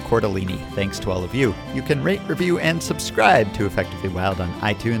Andrew Cordellini. Thanks to all of you. You can rate, review, and subscribe to Effectively Wild on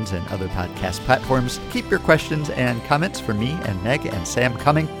iTunes and other podcast platforms. Keep your questions and comments for me and Meg and Sam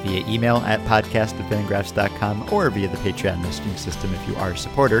coming via email at podcast@fangraphs.com or via the Patreon messaging system if you are a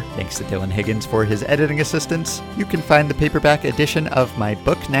supporter. Thanks to Dylan Higgins for his editing assistance. You can find the paperback edition of my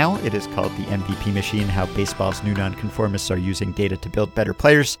book now. It is called The MVP Machine, How Baseball's New Nonconformists Are Using Data to Build Better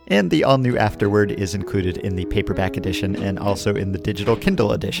Players, and the all-new Afterword is included in the paperback edition and also in the digital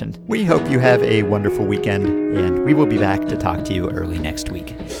Kindle edition. We hope you have a wonderful weekend, and we will be back to talk to you early next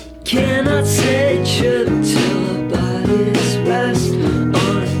week. Cannot say trip till our bodies rest on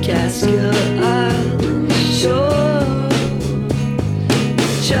a Catskill Island shore.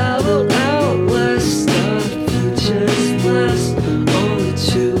 Travel out west, our future's blessed, only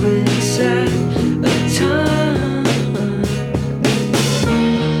two weeks at a time.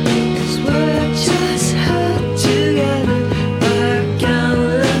 'Cause we're just held together by our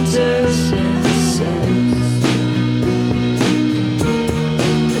calendars and sets.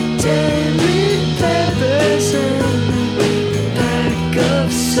 The daily papers and a pack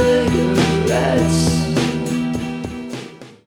of cigarettes.